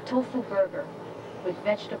make a tofu burger with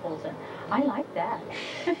vegetables, and I like that.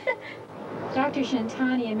 Dr.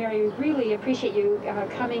 Shintani and Mary, we really appreciate you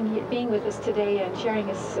coming, being with us today and sharing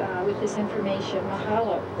us with this information.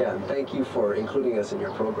 Mahalo. Yeah, and thank you for including us in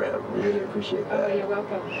your program. We really appreciate that. Oh, you're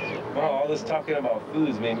welcome. Well, all this talking about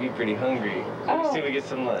foods made me pretty hungry. Let's see if we get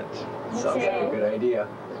some lunch. Sounds like a good idea.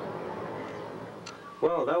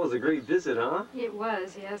 Well, that was a great visit, huh? It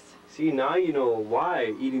was, yes. See, now you know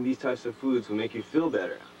why eating these types of foods will make you feel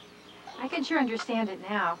better. I can sure understand it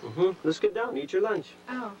now. Let's get down and eat your lunch.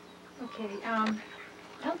 Oh, okay. I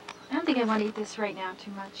don't think I want to eat this right now too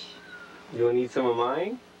much. You want to eat some of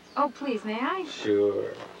mine? Oh, please, may I?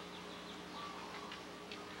 Sure.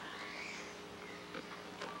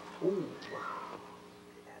 Ooh.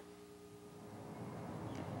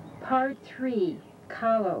 Part 3,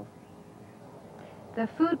 Kalo. The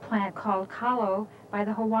food plant called kalo by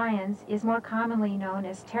the Hawaiians is more commonly known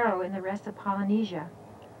as taro in the rest of Polynesia.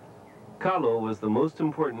 Kalo was the most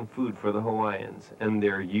important food for the Hawaiians, and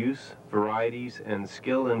their use, varieties, and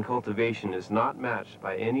skill in cultivation is not matched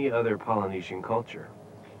by any other Polynesian culture.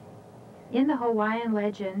 In the Hawaiian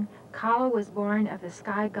legend, Kalo was born of the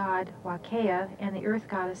sky god Wakea and the earth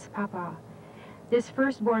goddess Papa. This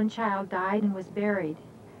firstborn child died and was buried.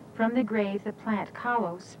 From the grave, the plant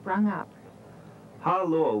kalo sprung up.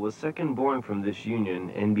 Ha'aloa was second born from this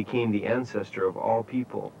union and became the ancestor of all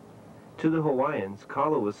people. To the Hawaiians,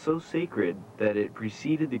 kalo was so sacred that it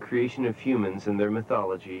preceded the creation of humans in their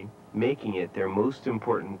mythology, making it their most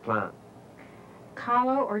important plant.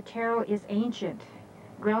 Kalo or taro is ancient,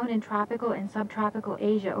 grown in tropical and subtropical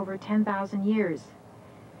Asia over 10,000 years.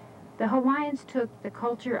 The Hawaiians took the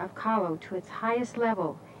culture of kalo to its highest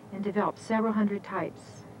level and developed several hundred types.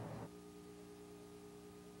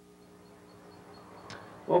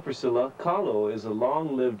 Well, Priscilla, kalo is a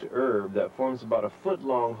long-lived herb that forms about a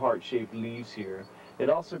foot-long heart-shaped leaves here. It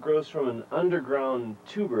also grows from an underground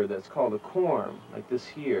tuber that's called a corm, like this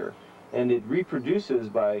here. And it reproduces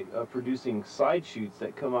by producing side shoots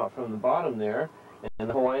that come out from the bottom there, and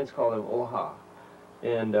the Hawaiians call them oha.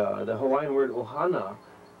 And the Hawaiian word ohana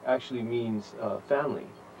actually means family.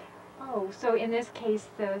 Oh, so in this case,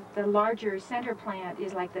 the larger center plant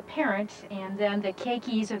is like the parent, and then the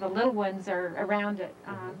keikis or the little ones are around it,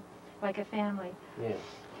 like a family. Yes.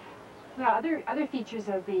 Well, other features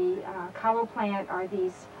of the kalo plant are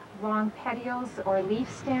these long petioles or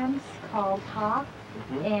leaf stems called ha,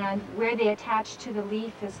 and where they attach to the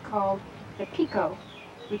leaf is called the pico,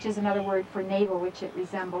 which is another word for navel, which it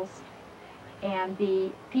resembles. And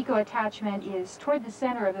the pico attachment is toward the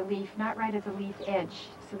center of the leaf, not right at the leaf edge.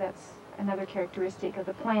 So that's another characteristic of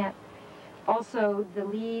the plant. Also, the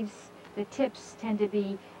leaves, the tips tend to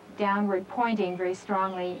be downward pointing very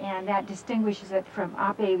strongly, and that distinguishes it from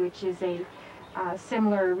ape, which is a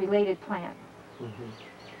similar related plant.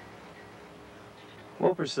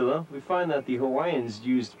 Well, Priscilla, we find that the Hawaiians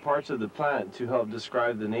used parts of the plant to help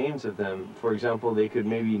describe the names of them. For example, they could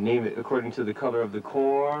maybe name it according to the color of the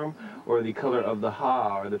corm, or the color of the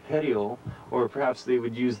ha, or the petiole, or perhaps they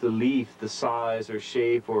would use the leaf, the size or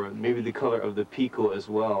shape, or maybe the color of the pico as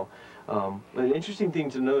well. An interesting thing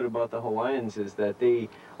to note about the Hawaiians is that they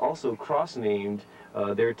also cross-named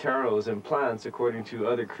their taros and plants according to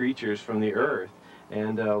other creatures from the earth.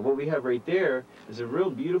 And what we have right there is a real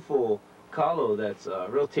beautiful kalo that's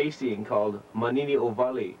real tasty and called manini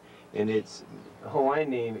ovale, and its Hawaiian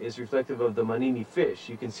name is reflective of the manini fish.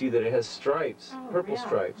 You can see that it has stripes, purple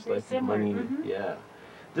stripes, very like similar. manini. Yeah.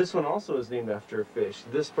 This one also is named after a fish.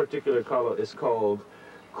 This particular kalo is called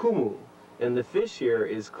kumu, and the fish here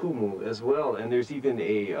is kumu as well. And there's even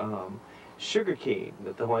a sugar cane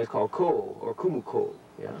that the Hawaiians call ko, or kumu ko.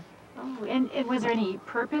 Yeah. Oh, and was there any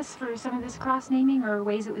purpose for some of this cross-naming or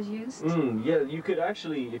ways it was used? Yeah, you could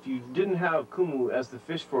actually, if you didn't have kumu as the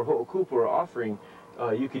fish for ho'okupa or offering,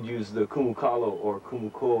 you could use the kumu kalo or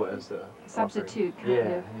kumu ko as the substitute offering.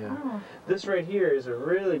 kind of. Yeah. Oh. This right here is a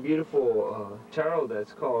really beautiful taro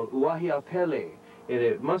that's called uahia pele. And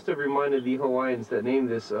it must have reminded the Hawaiians that named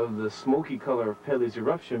this of the smoky color of Pele's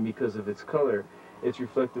eruption because of its color. It's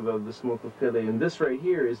reflective of the smoke of Pele. And this right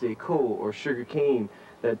here is a ko, or sugar cane,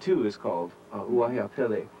 that too is called uahia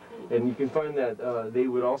pele. And you can find that they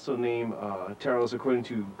would also name taros according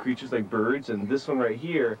to creatures like birds. And this one right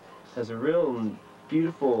here has a real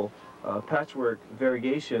beautiful patchwork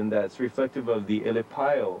variegation that's reflective of the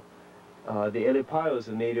elepaio. The elepaio is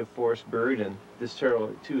a native forest bird, and this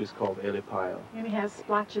taro too is called elepaio. And it has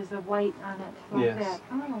splotches of white on it, like Yes. that.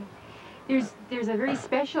 Oh. There's a very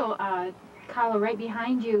special kalo right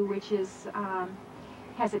behind you, which is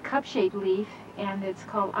has a cup-shaped leaf, and it's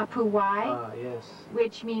called apuwai, Yes.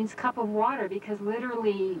 which means cup of water, because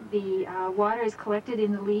literally the water is collected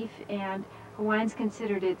in the leaf, and Hawaiians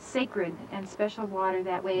considered it sacred and special water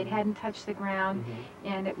that way. It hadn't touched the ground,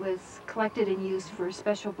 and it was collected and used for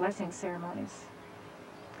special blessing ceremonies.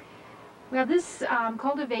 Well, this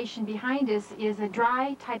cultivation behind us is a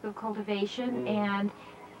dry type of cultivation, and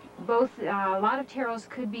both a lot of taros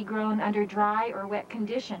could be grown under dry or wet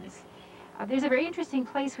conditions. There's a very interesting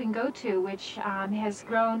place we can go to which has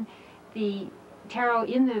grown the taro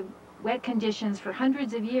in the wet conditions for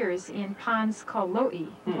hundreds of years in ponds called lo'i.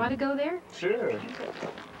 You want to go there? Sure.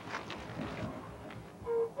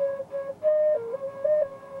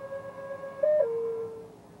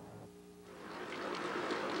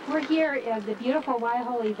 We're here at the beautiful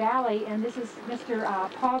Waiahole Valley, and this is Mr.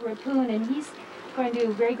 Paul Rapoon, and he's going to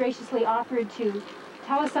very graciously offer to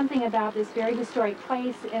tell us something about this very historic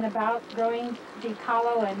place and about growing the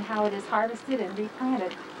kalo and how it is harvested and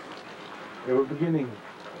replanted. Yeah, we're beginning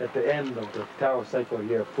at the end of the taro cycle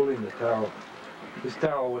here, pulling the taro. This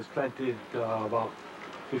taro was planted about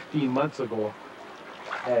 15 months ago,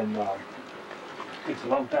 and it takes a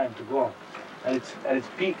long time to grow. At its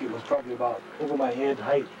peak, it was probably about over my head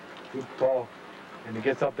height, feet tall, and it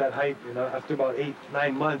gets up that height, and after about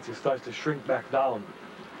 8-9 months, it starts to shrink back down.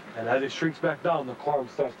 And as it shrinks back down, the corm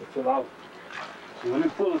starts to fill out. So when we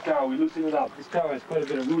pull the taro, we loosen it up. This taro has quite a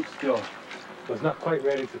bit of root still, so it's not quite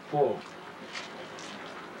ready to pull.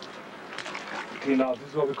 Okay, now this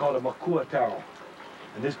is what we call a makua taro.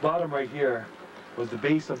 And this bottom right here was the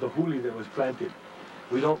base of the huli that was planted.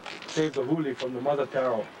 We don't save the huli from the mother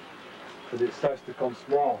taro, because it starts to become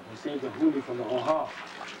small. We save the huli from the oha.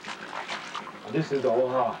 And this is the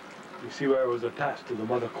oha. You see where it was attached to the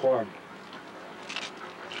mother corm.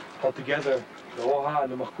 Altogether, the oha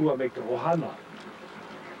and the makua make the ohana.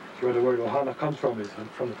 Where the word ohana comes from is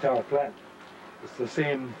from the taro plant. It's the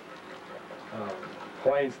same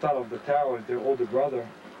Hawaiian style of the taro as their older brother.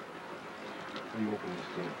 when you open this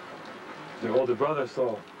thing. Their older brother,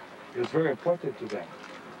 so it was very important to them.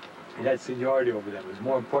 It had seniority over them. It was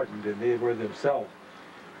more important than they were themselves.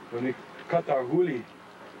 When we cut our huli,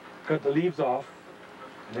 cut the leaves off,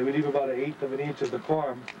 and then we leave about 1/8 of an inch of the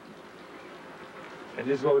corm, and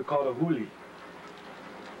this is what we call a huli.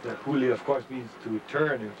 The huli, of course, means to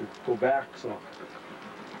turn and to go back, so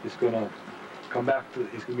it's going to come back to,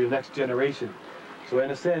 it's going to be the next generation. So in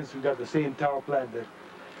a sense, we've got the same taro plant that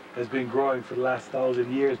has been growing for the last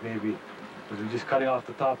 1,000 years maybe. Because we're just cutting off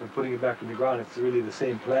the top and putting it back in the ground. It's really the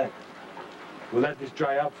same plant. We'll let this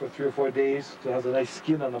dry up for 3 or 4 days so it has a nice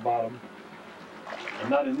skin on the bottom. And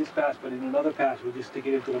not in this patch, but in another patch, we'll just stick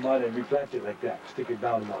it into the mud and replant it like that. Stick it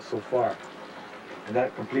down about so far. And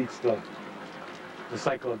that completes the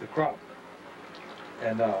cycle of the crop.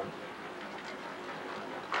 And the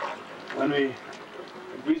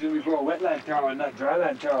reason we grow wetland taro and not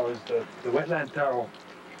dryland taro is the wetland taro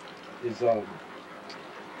is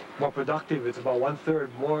more productive. It's about 1/3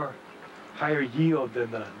 more higher yield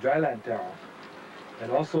than the dryland taro.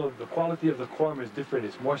 And also the quality of the corm is different.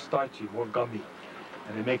 It's more starchy, more gummy.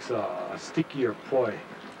 And it makes a stickier poi,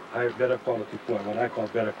 higher, better quality poi, what I call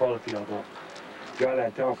better quality, although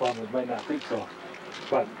dryland taro farmers might not think so.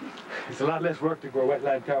 But it's a lot less work to grow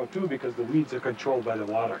wetland taro too because the weeds are controlled by the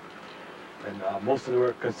water. And most of the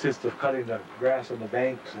work consists of cutting the grass on the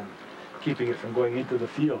banks and keeping it from going into the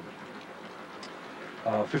field.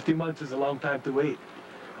 50 months is a long time to wait.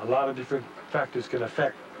 A lot of different factors can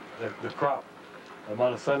affect the crop. The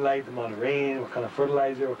amount of sunlight, the amount of rain, what kind of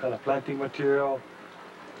fertilizer, what kind of planting material,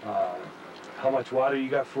 how much water you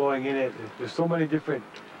got flowing in it. There's so many different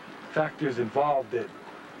factors involved that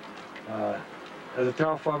as a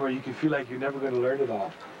taro farmer you can feel like you're never going to learn it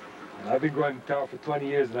all. And I've been growing taro for 20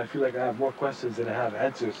 years and I feel like I have more questions than I have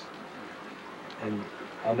answers. And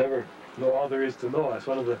I'll never know all there is to know. That's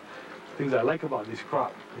one of the things I like about this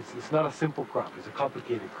crop. It's not a simple crop, it's a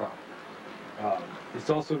complicated crop. It's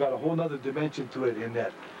also got a whole other dimension to it in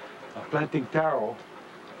that planting taro,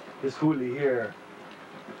 this huli here,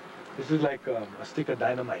 this is like a stick of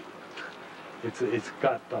dynamite. It's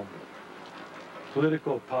got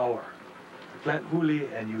political power. You plant huli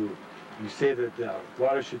and you say that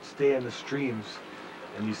water should stay in the streams,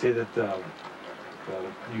 and you say that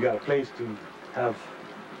you got a place to have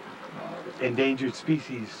endangered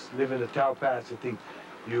species live in the taro patch. I think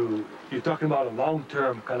you're talking about a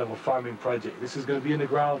long-term kind of a farming project. This is going to be in the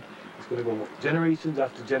ground. It's going to go generations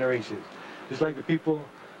after generations. Just like the people,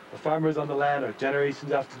 the farmers on the land are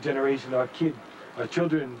generations after generation. Our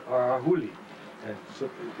children are our huli. And so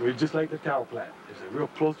we're just like the taro plant. There's a real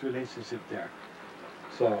close relationship there.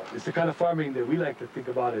 So it's the kind of farming that we like to think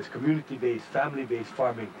about as community-based, family-based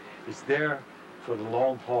farming. It's there for the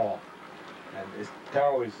long haul. And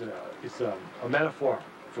taro is a metaphor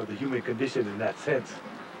for the human condition in that sense.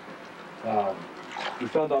 We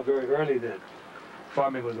found out very early that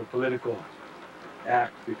farming was a political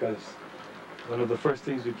act because one of the first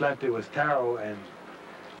things we planted was taro, and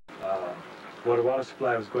water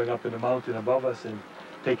supply was going up in the mountain above us and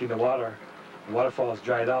taking the water. The waterfalls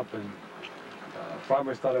dried up, and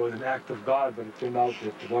farmers thought it was an act of God, but it turned out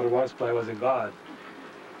that the water supply wasn't God.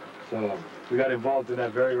 So we got involved in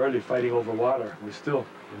that very early, fighting over water. We're still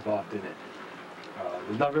involved in it.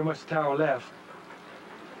 There's not very much taro left,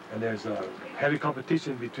 and there's a heavy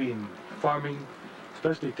competition between farming,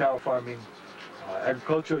 especially taro farming,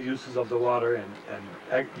 agricultural uses of the water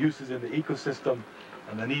and uses in the ecosystem,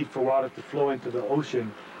 and the need for water to flow into the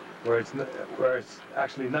ocean where it's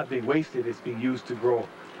actually not being wasted, it's being used to grow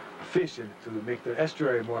fish and to make the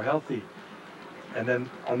estuary more healthy. And then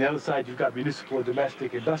on the other side you've got municipal,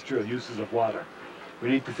 domestic, industrial uses of water. We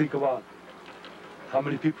need to think about how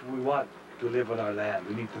many people we want to live on our land.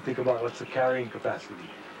 We need to think about what's the carrying capacity.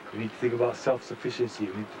 We need to think about self-sufficiency.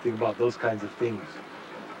 We need to think about those kinds of things.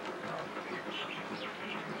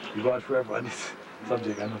 You go on forever on this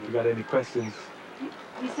subject. I don't know if you got any questions.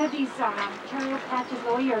 You said these taro patches,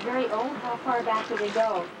 Louie, are very old. How far back do they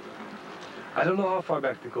go? I don't know how far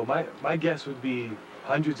back to go. My guess would be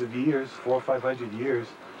hundreds of years, 400 or 500 years.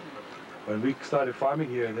 When we started farming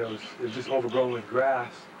here, it was just overgrown with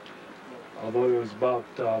grass. Although it was about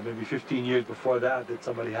maybe 15 years before that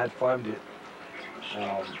somebody had farmed it.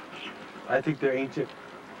 I think they're ancient.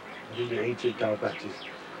 I think they're ancient taro patches.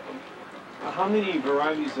 How many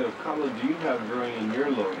varieties of kalo do you have growing in your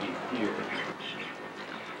lodi here?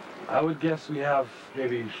 I would guess we have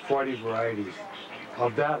maybe 40 varieties.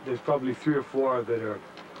 Of that, there's probably 3 or 4 that are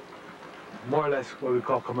more or less what we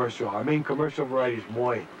call commercial. Our main commercial variety is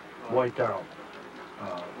moi taro.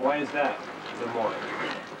 Why is that, the moi?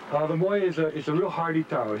 The moy is a real hardy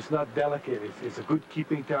taro. It's not delicate. It's a good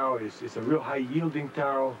keeping taro. It's a real high yielding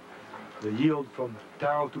taro. The yield from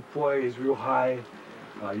taro to poi is real high.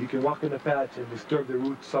 You can walk in the patch and disturb the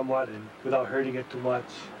roots somewhat and without hurting it too much.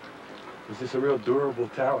 It's just a real durable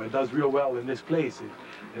taro. It does real well in this place.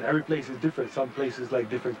 And every place is different. Some places like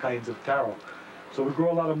different kinds of taro. So we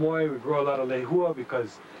grow a lot of moy, we grow a lot of lehua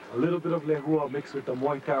because a little bit of lehua mixed with the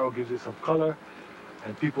moy taro gives it some color.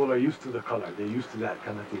 And people are used to the color. They're used to that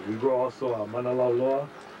kind of thing. We grow also manalauloa.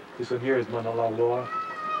 This one here is manalauloa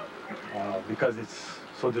because it's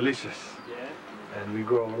so delicious. Yeah. And we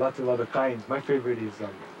grow lots of other kinds. My favorite is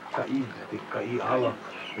ka'i, I think ka'i ala.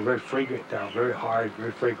 They're very fragrant taro, very hard,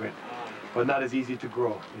 very fragrant, but not as easy to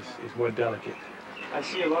grow. It's more delicate. I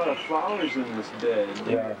see a lot of flowers in this bed.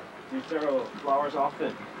 Yeah. Do you throw flowers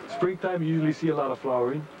often? Springtime, you usually see a lot of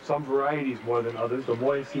flowering. Some varieties more than others. The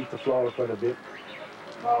moy seems to flower quite a bit.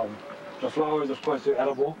 The flowers, of course, are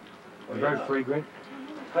edible. They're very fragrant.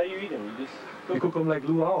 How do you eat them? You just You cook them like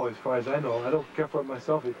luau, as far as I know. I don't care for it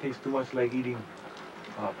myself. It tastes too much like eating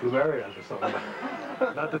plumerias or something.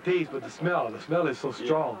 Not the taste, but the smell. The smell is so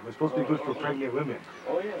strong. It's supposed to be good for pregnant women,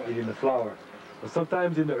 eating the flower. But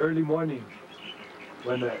sometimes in the early morning,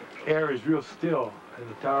 when the air is real still and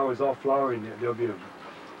the taro is all flowering, there'll be a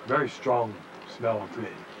very strong smell to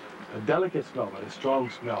it. A delicate smell, but a strong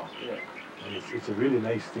smell. Yeah. And it's a really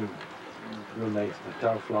nice thing. Real nice. The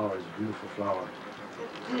taro flower is a beautiful flower.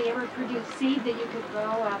 Do they ever produce seed that you could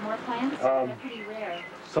grow more plants? They're pretty rare.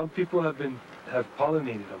 Some people have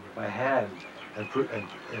pollinated them by hand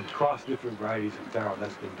and crossed different varieties of taro.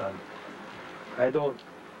 That's been done. I don't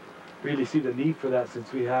really see the need for that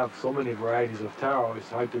since we have so many varieties of taro. It's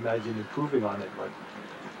hard to imagine improving on it.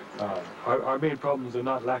 But our main problems are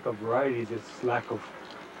not lack of varieties. It's lack of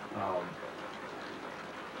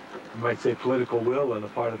you might say political will on the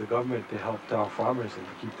part of the government to help taro farmers and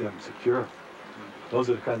to keep them secure. Those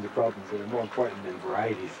are the kinds of problems that are more important than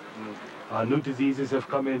varieties. New diseases have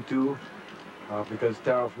come in too, because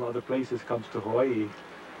taro from other places comes to Hawaii.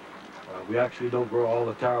 We actually don't grow all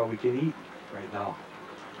the taro we can eat right now.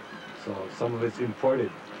 So some of it's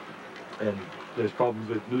imported, and there's problems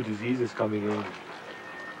with new diseases coming in.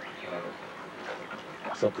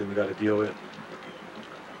 Something we got to deal with.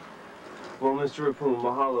 Well, Mr. Rapun,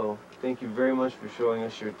 mahalo. Thank you very much for showing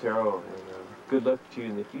us your taro, and good luck to you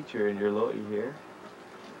in the future in your lo'i here.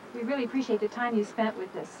 We really appreciate the time you spent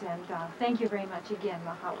with us, and thank you very much again.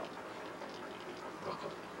 Mahalo.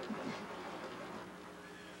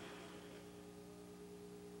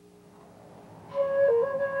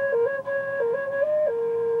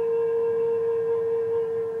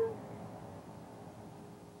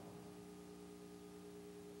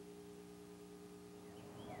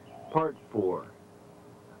 Part 4.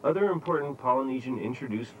 Other important Polynesian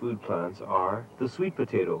introduced food plants are the sweet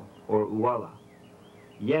potato, or uwala,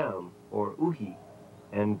 yam, or uhi,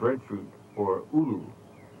 and breadfruit, or ulu.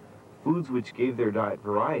 Foods which gave their diet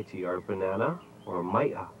variety are banana, or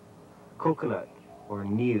maia, coconut, or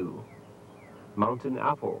niu, mountain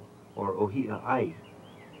apple, or ohi'ai,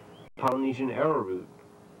 Polynesian arrowroot,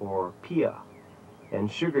 or pia, and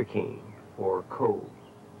sugarcane, or ko.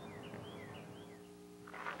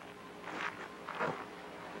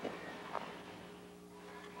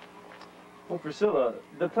 Well, Priscilla,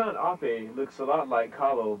 the plant ape looks a lot like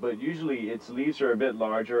kalo, but usually its leaves are a bit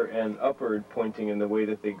larger and upward pointing in the way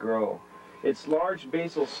that they grow. Its large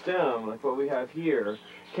basal stem, like what we have here,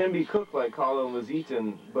 can be cooked like kalo and was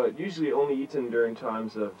eaten, but usually only eaten during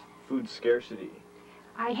times of food scarcity.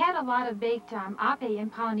 I had a lot of baked ape in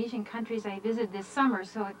Polynesian countries I visited this summer,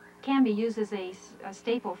 so it can be used as a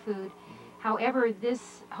staple food. However,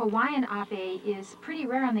 this Hawaiian ape is pretty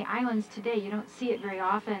rare on the islands today. You don't see it very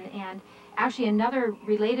often, and actually another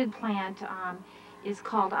related plant is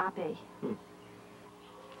called ape.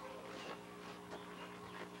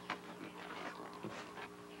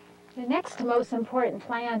 The next most important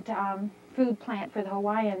plant, food plant for the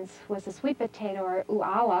Hawaiians was the sweet potato, or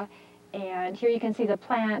uala. And here you can see the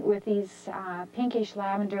plant with these pinkish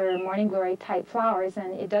lavender morning glory type flowers,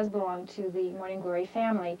 and it does belong to the morning glory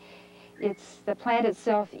family. The plant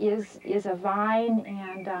itself is a vine,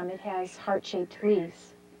 and it has heart-shaped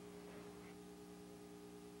leaves.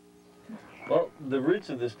 Well, the roots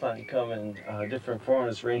of this plant come in different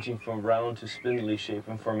forms, ranging from round to spindly shape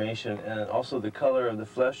and formation, and also the color of the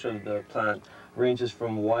flesh of the plant ranges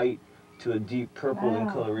from white to a deep purple in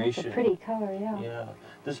coloration. That's a pretty color, yeah. Yeah.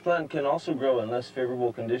 This plant can also grow in less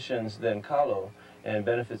favorable conditions than kalo, and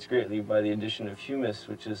benefits greatly by the addition of humus,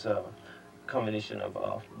 which is a combination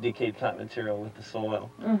of decayed plant material with the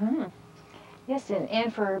soil. Yes, Yes,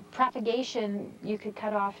 and for propagation, you could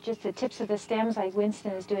cut off just the tips of the stems like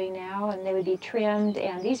Winston is doing now, and they would be trimmed,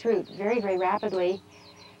 and these root very, very rapidly.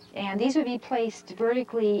 And these would be placed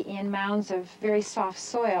vertically in mounds of very soft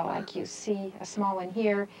soil, like you see a small one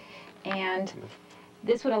here. And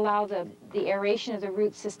this would allow the aeration of the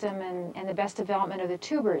root system and the best development of the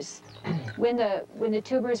tubers. When the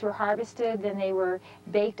tubers were harvested, then they were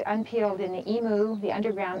baked unpeeled in the emu, the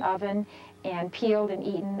underground oven, and peeled and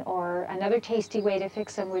eaten. Or another tasty way to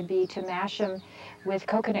fix them would be to mash them with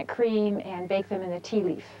coconut cream and bake them in the tea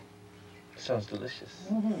leaf. Sounds delicious.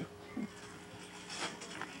 Mm-hmm.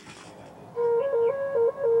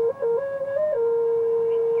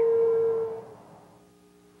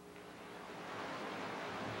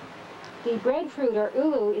 The breadfruit, or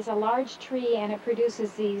ulu, is a large tree, and it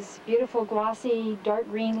produces these beautiful glossy dark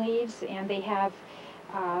green leaves, and they have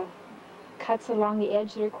cuts along the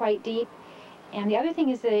edge that are quite deep. And the other thing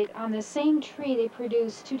is that on the same tree they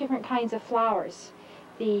produce two different kinds of flowers,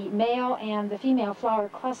 the male and the female flower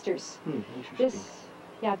clusters.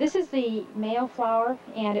 Interesting. This is the male flower,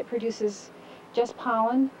 and it produces just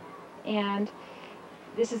pollen, and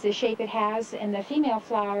this is the shape it has. And the female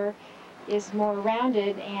flower is more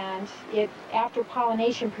rounded, and it, after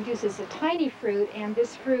pollination, produces a tiny fruit, and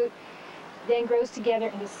this fruit then grows together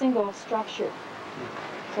in a single structure.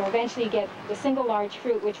 So eventually you get the single large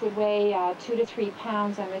fruit, which would weigh 2 to 3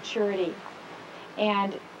 pounds on maturity.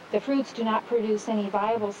 And the fruits do not produce any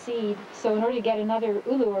viable seed, so in order to get another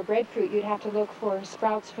ulu or breadfruit, you'd have to look for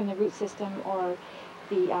sprouts from the root system or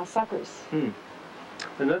the suckers.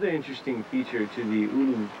 Another interesting feature to the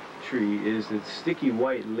ulu tree is its sticky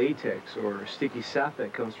white latex, or sticky sap,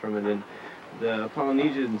 that comes from it, and the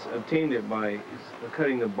Polynesians obtained it by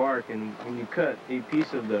cutting the bark, and when you cut a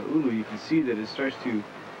piece of the ulu, you can see that it starts to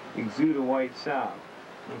exude a white sap.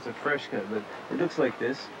 It's a fresh cut, but it looks like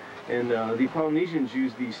this, and the Polynesians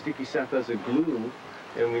use the sticky sap as a glue,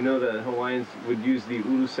 and we know that Hawaiians would use the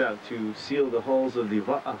ulu sap to seal the hulls of the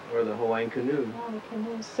va'a, or the Hawaiian canoe. Oh, the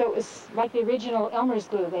canoes. So it's like the original Elmer's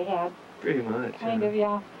glue they had. Pretty much. Kind of,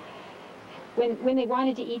 yeah. When they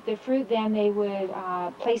wanted to eat the fruit, then they would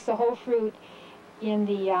place the whole fruit in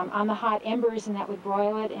the on the hot embers, and that would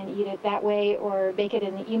broil it and eat it that way, or bake it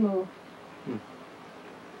in the imu.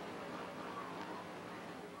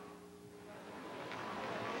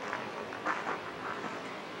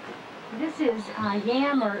 This is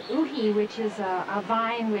yam, or uhi, which is a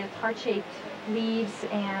vine with heart-shaped leaves,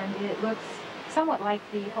 and it looks somewhat like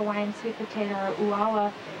the Hawaiian sweet potato, or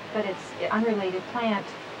uala, but it's an unrelated plant.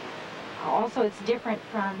 Also, it's different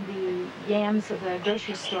from the yams of the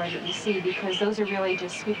grocery store that you see, because those are really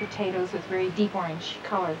just sweet potatoes with very deep orange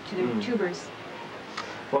color to the tubers.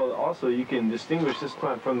 Well, also you can distinguish this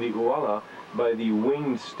plant from the uala by the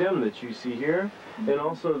winged stem that you see here, and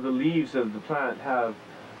also the leaves of the plant have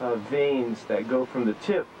veins that go from the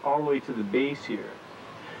tip all the way to the base here.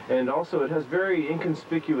 And also it has very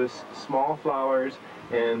inconspicuous small flowers,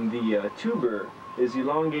 and the tuber is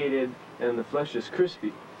elongated and the flesh is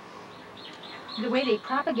crispy. The way they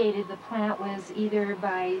propagated the plant was either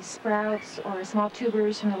by sprouts or small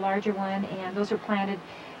tubers from the larger one, and those were planted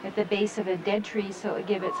at the base of a dead tree so it would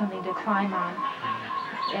give it something to climb on.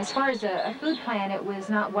 As far as a food plant, it was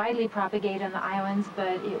not widely propagated on the islands,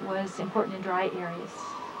 but it was important in dry areas.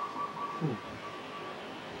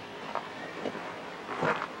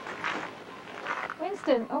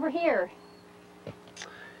 Winston, over here.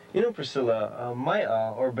 You know, Priscilla,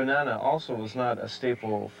 mai'a, or banana, also was not a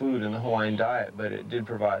staple food in the Hawaiian diet, but it did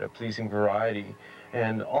provide a pleasing variety.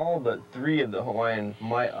 And all but 3 of the Hawaiian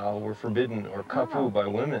mai'a were forbidden or kapu by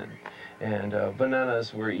women. And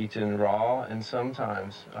bananas were eaten raw, and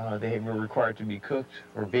sometimes they were required to be cooked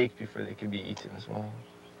or baked before they could be eaten as well.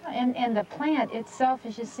 And the plant itself,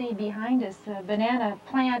 as you see behind us, the banana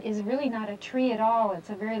plant is really not a tree at all. It's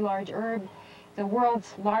a very large herb. The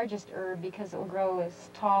world's largest herb, because it will grow as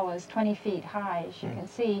tall as 20 feet high, as you can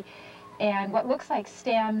see. And what looks like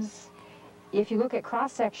stems, if you look at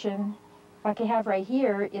cross-section, like you have right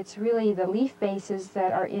here, it's really the leaf bases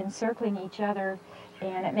that are encircling each other,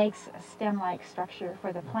 and it makes a stem-like structure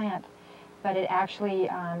for the plant. But it actually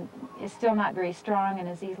is still not very strong and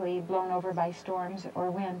is easily blown over by storms or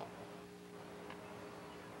wind.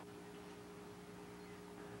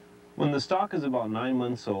 When the stalk is about 9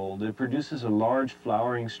 months old, it produces a large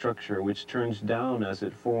flowering structure which turns down as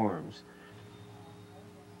it forms.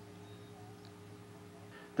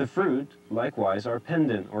 The fruit, likewise, are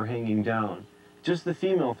pendant or hanging down. Just the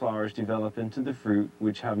female flowers develop into the fruit,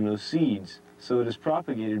 which have no seeds, so it is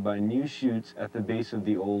propagated by new shoots at the base of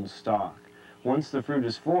the old stalk. Once the fruit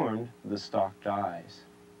is formed, the stalk dies.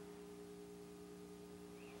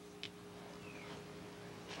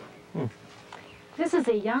 This is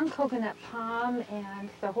a young coconut palm, and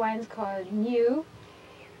the Hawaiians call it new.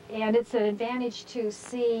 And it's an advantage to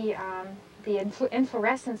see the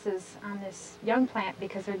inflorescences on this young plant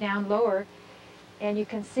because they're down lower. And you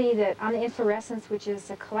can see that on the inflorescence, which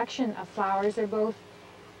is a collection of flowers, they're both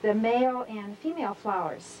the male and female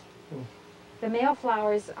flowers. The male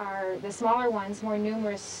flowers are the smaller ones, more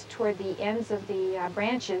numerous toward the ends of the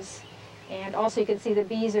branches. And also you can see the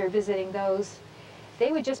bees are visiting those.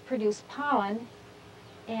 They would just produce pollen.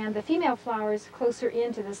 And the female flowers closer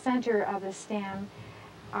into the center of the stem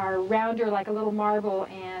are rounder like a little marble,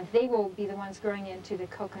 and they will be the ones growing into the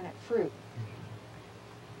coconut fruit.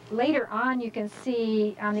 Later on, you can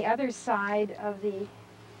see on the other side of the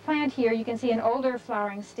plant here, you can see an older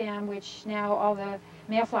flowering stem, which now all the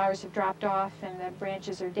male flowers have dropped off and the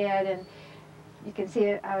branches are dead, and you can see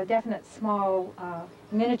a definite small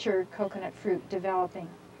miniature coconut fruit developing.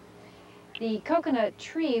 The coconut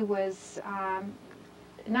tree was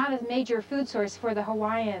not a major food source for the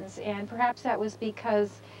Hawaiians, and perhaps that was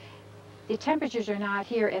because the temperatures are not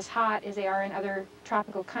here as hot as they are in other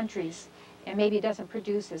tropical countries, and maybe it doesn't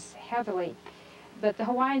produce as heavily. But the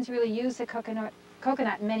Hawaiians really use the coconut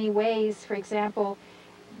in many ways. For example,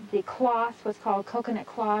 the cloth, what's called coconut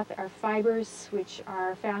cloth, are fibers which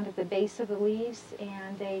are found at the base of the leaves,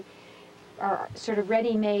 and they are sort of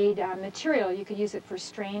ready-made material. You could use it for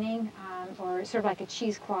straining or sort of like a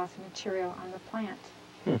cheesecloth material on the plant.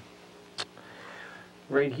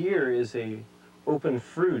 Right here is a open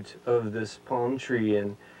fruit of this palm tree,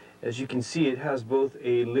 and as you can see, it has both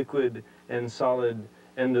a liquid and solid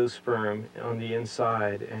endosperm on the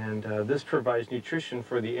inside, and this provides nutrition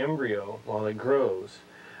for the embryo while it grows.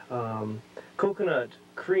 Coconut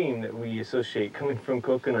cream that we associate coming from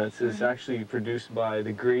coconuts is actually produced by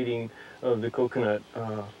the grating of the coconut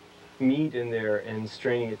meat in there and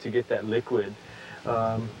straining it to get that liquid.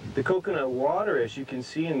 The coconut water, as you can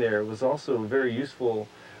see in there, was also very useful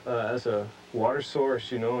as a water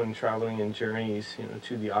source, you know, and traveling in journeys, you know,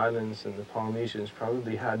 to the islands, and the Polynesians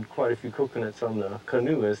probably had quite a few coconuts on the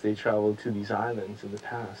canoe as they traveled to these islands in the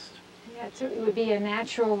past. Yeah, it would be a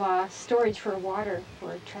natural storage for water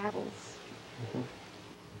for travels.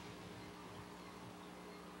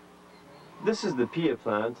 This is the pia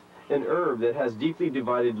plant, an herb that has deeply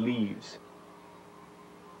divided leaves.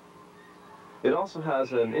 It also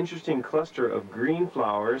has an interesting cluster of green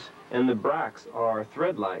flowers, and the bracts are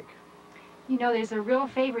thread-like. You know, there's a real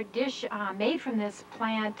favorite dish made from this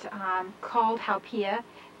plant called haupia,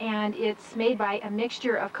 and it's made by a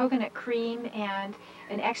mixture of coconut cream and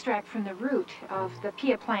an extract from the root of the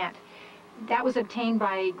pia plant. That was obtained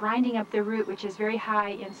by grinding up the root, which is very high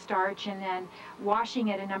in starch, and then washing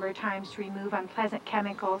it a number of times to remove unpleasant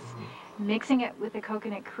chemicals, mixing it with the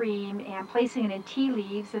coconut cream, and placing it in tea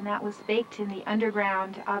leaves, and that was baked in the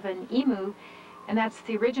underground oven imu, and that's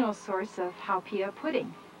the original source of haupia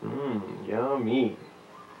pudding. Yummy.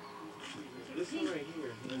 This one right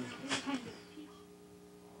here.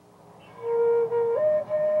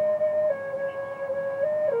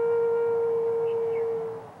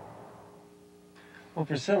 Well,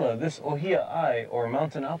 Priscilla, this ohia-ai, or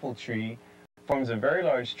mountain apple tree, forms a very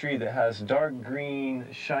large tree that has dark green,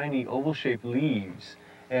 shiny, oval-shaped leaves.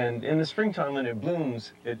 And in the springtime, when it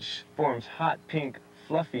blooms, it forms hot pink,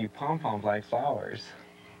 fluffy, pom-pom-like flowers.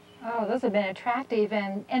 Oh, those have been attractive,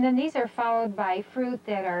 and then these are followed by fruit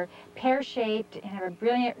that are pear-shaped and have a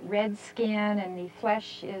brilliant red skin, and the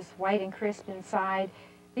flesh is white and crisp inside.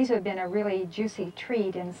 These have been a really juicy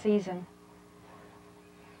treat in season.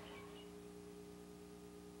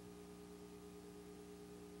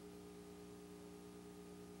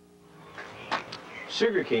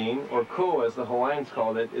 Sugarcane, or ko as the Hawaiians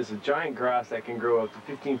called it, is a giant grass that can grow up to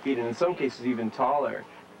 15 feet and in some cases even taller.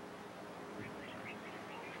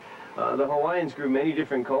 The Hawaiians grew many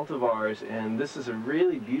different cultivars, and this is a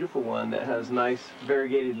really beautiful one that has nice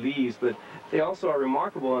variegated leaves, but they also are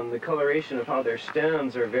remarkable in the coloration of how their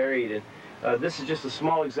stems are varied. And this is just a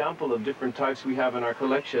small example of different types we have in our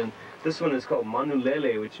collection. This one is called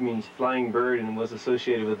manulele, which means flying bird, and was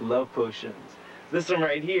associated with love potions. This one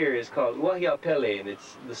right here is called wahia pele, and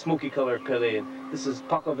it's the smoky color pele, and this is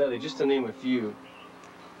pakaveli, just to name a few.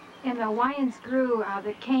 And the Hawaiians grew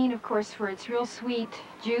the cane, of course, for its real sweet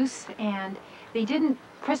juice, and they didn't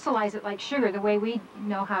crystallize it like sugar the way we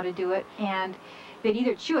know how to do it, and they'd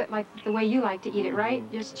either chew it like the way you like to eat it, right?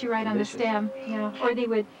 Just chew right on the stem, you know, or they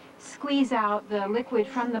would squeeze out the liquid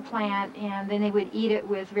from the plant, and then they would eat it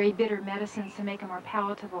with very bitter medicines to make it more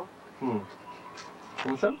palatable.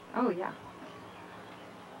 Want some? Oh, yeah.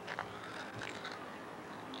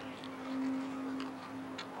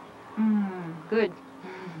 Good.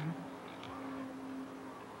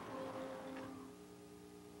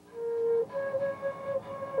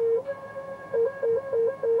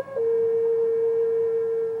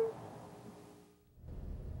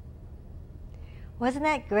 Wasn't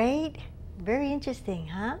that great? Very interesting,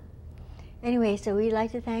 huh? Anyway, so we'd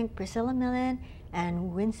like to thank Priscilla Millen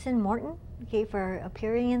and Winston Morton, okay, for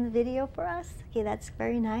appearing in the video for us. Okay, that's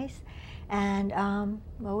very nice. And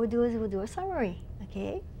what we'll do is we'll do a summary,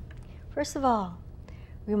 okay? First of all,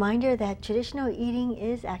 reminder that traditional eating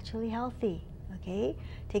is actually healthy, okay?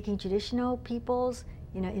 Taking traditional people's,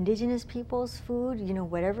 indigenous people's food,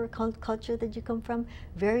 whatever culture that you come from,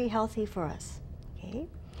 very healthy for us, okay?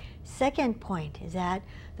 Second point is that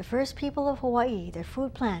the first people of Hawaii, their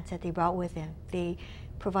food plants that they brought with them, they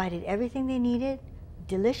provided everything they needed,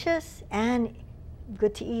 delicious and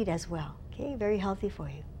good to eat as well, okay? Very healthy for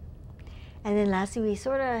you. And then lastly, we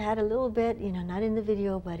sort of had a little bit, not in the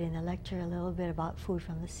video, but in the lecture, a little bit about food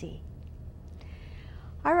from the sea.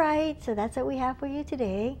 All right, so that's what we have for you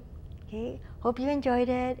today. Okay, hope you enjoyed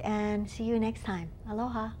it and see you next time.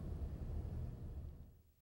 Aloha.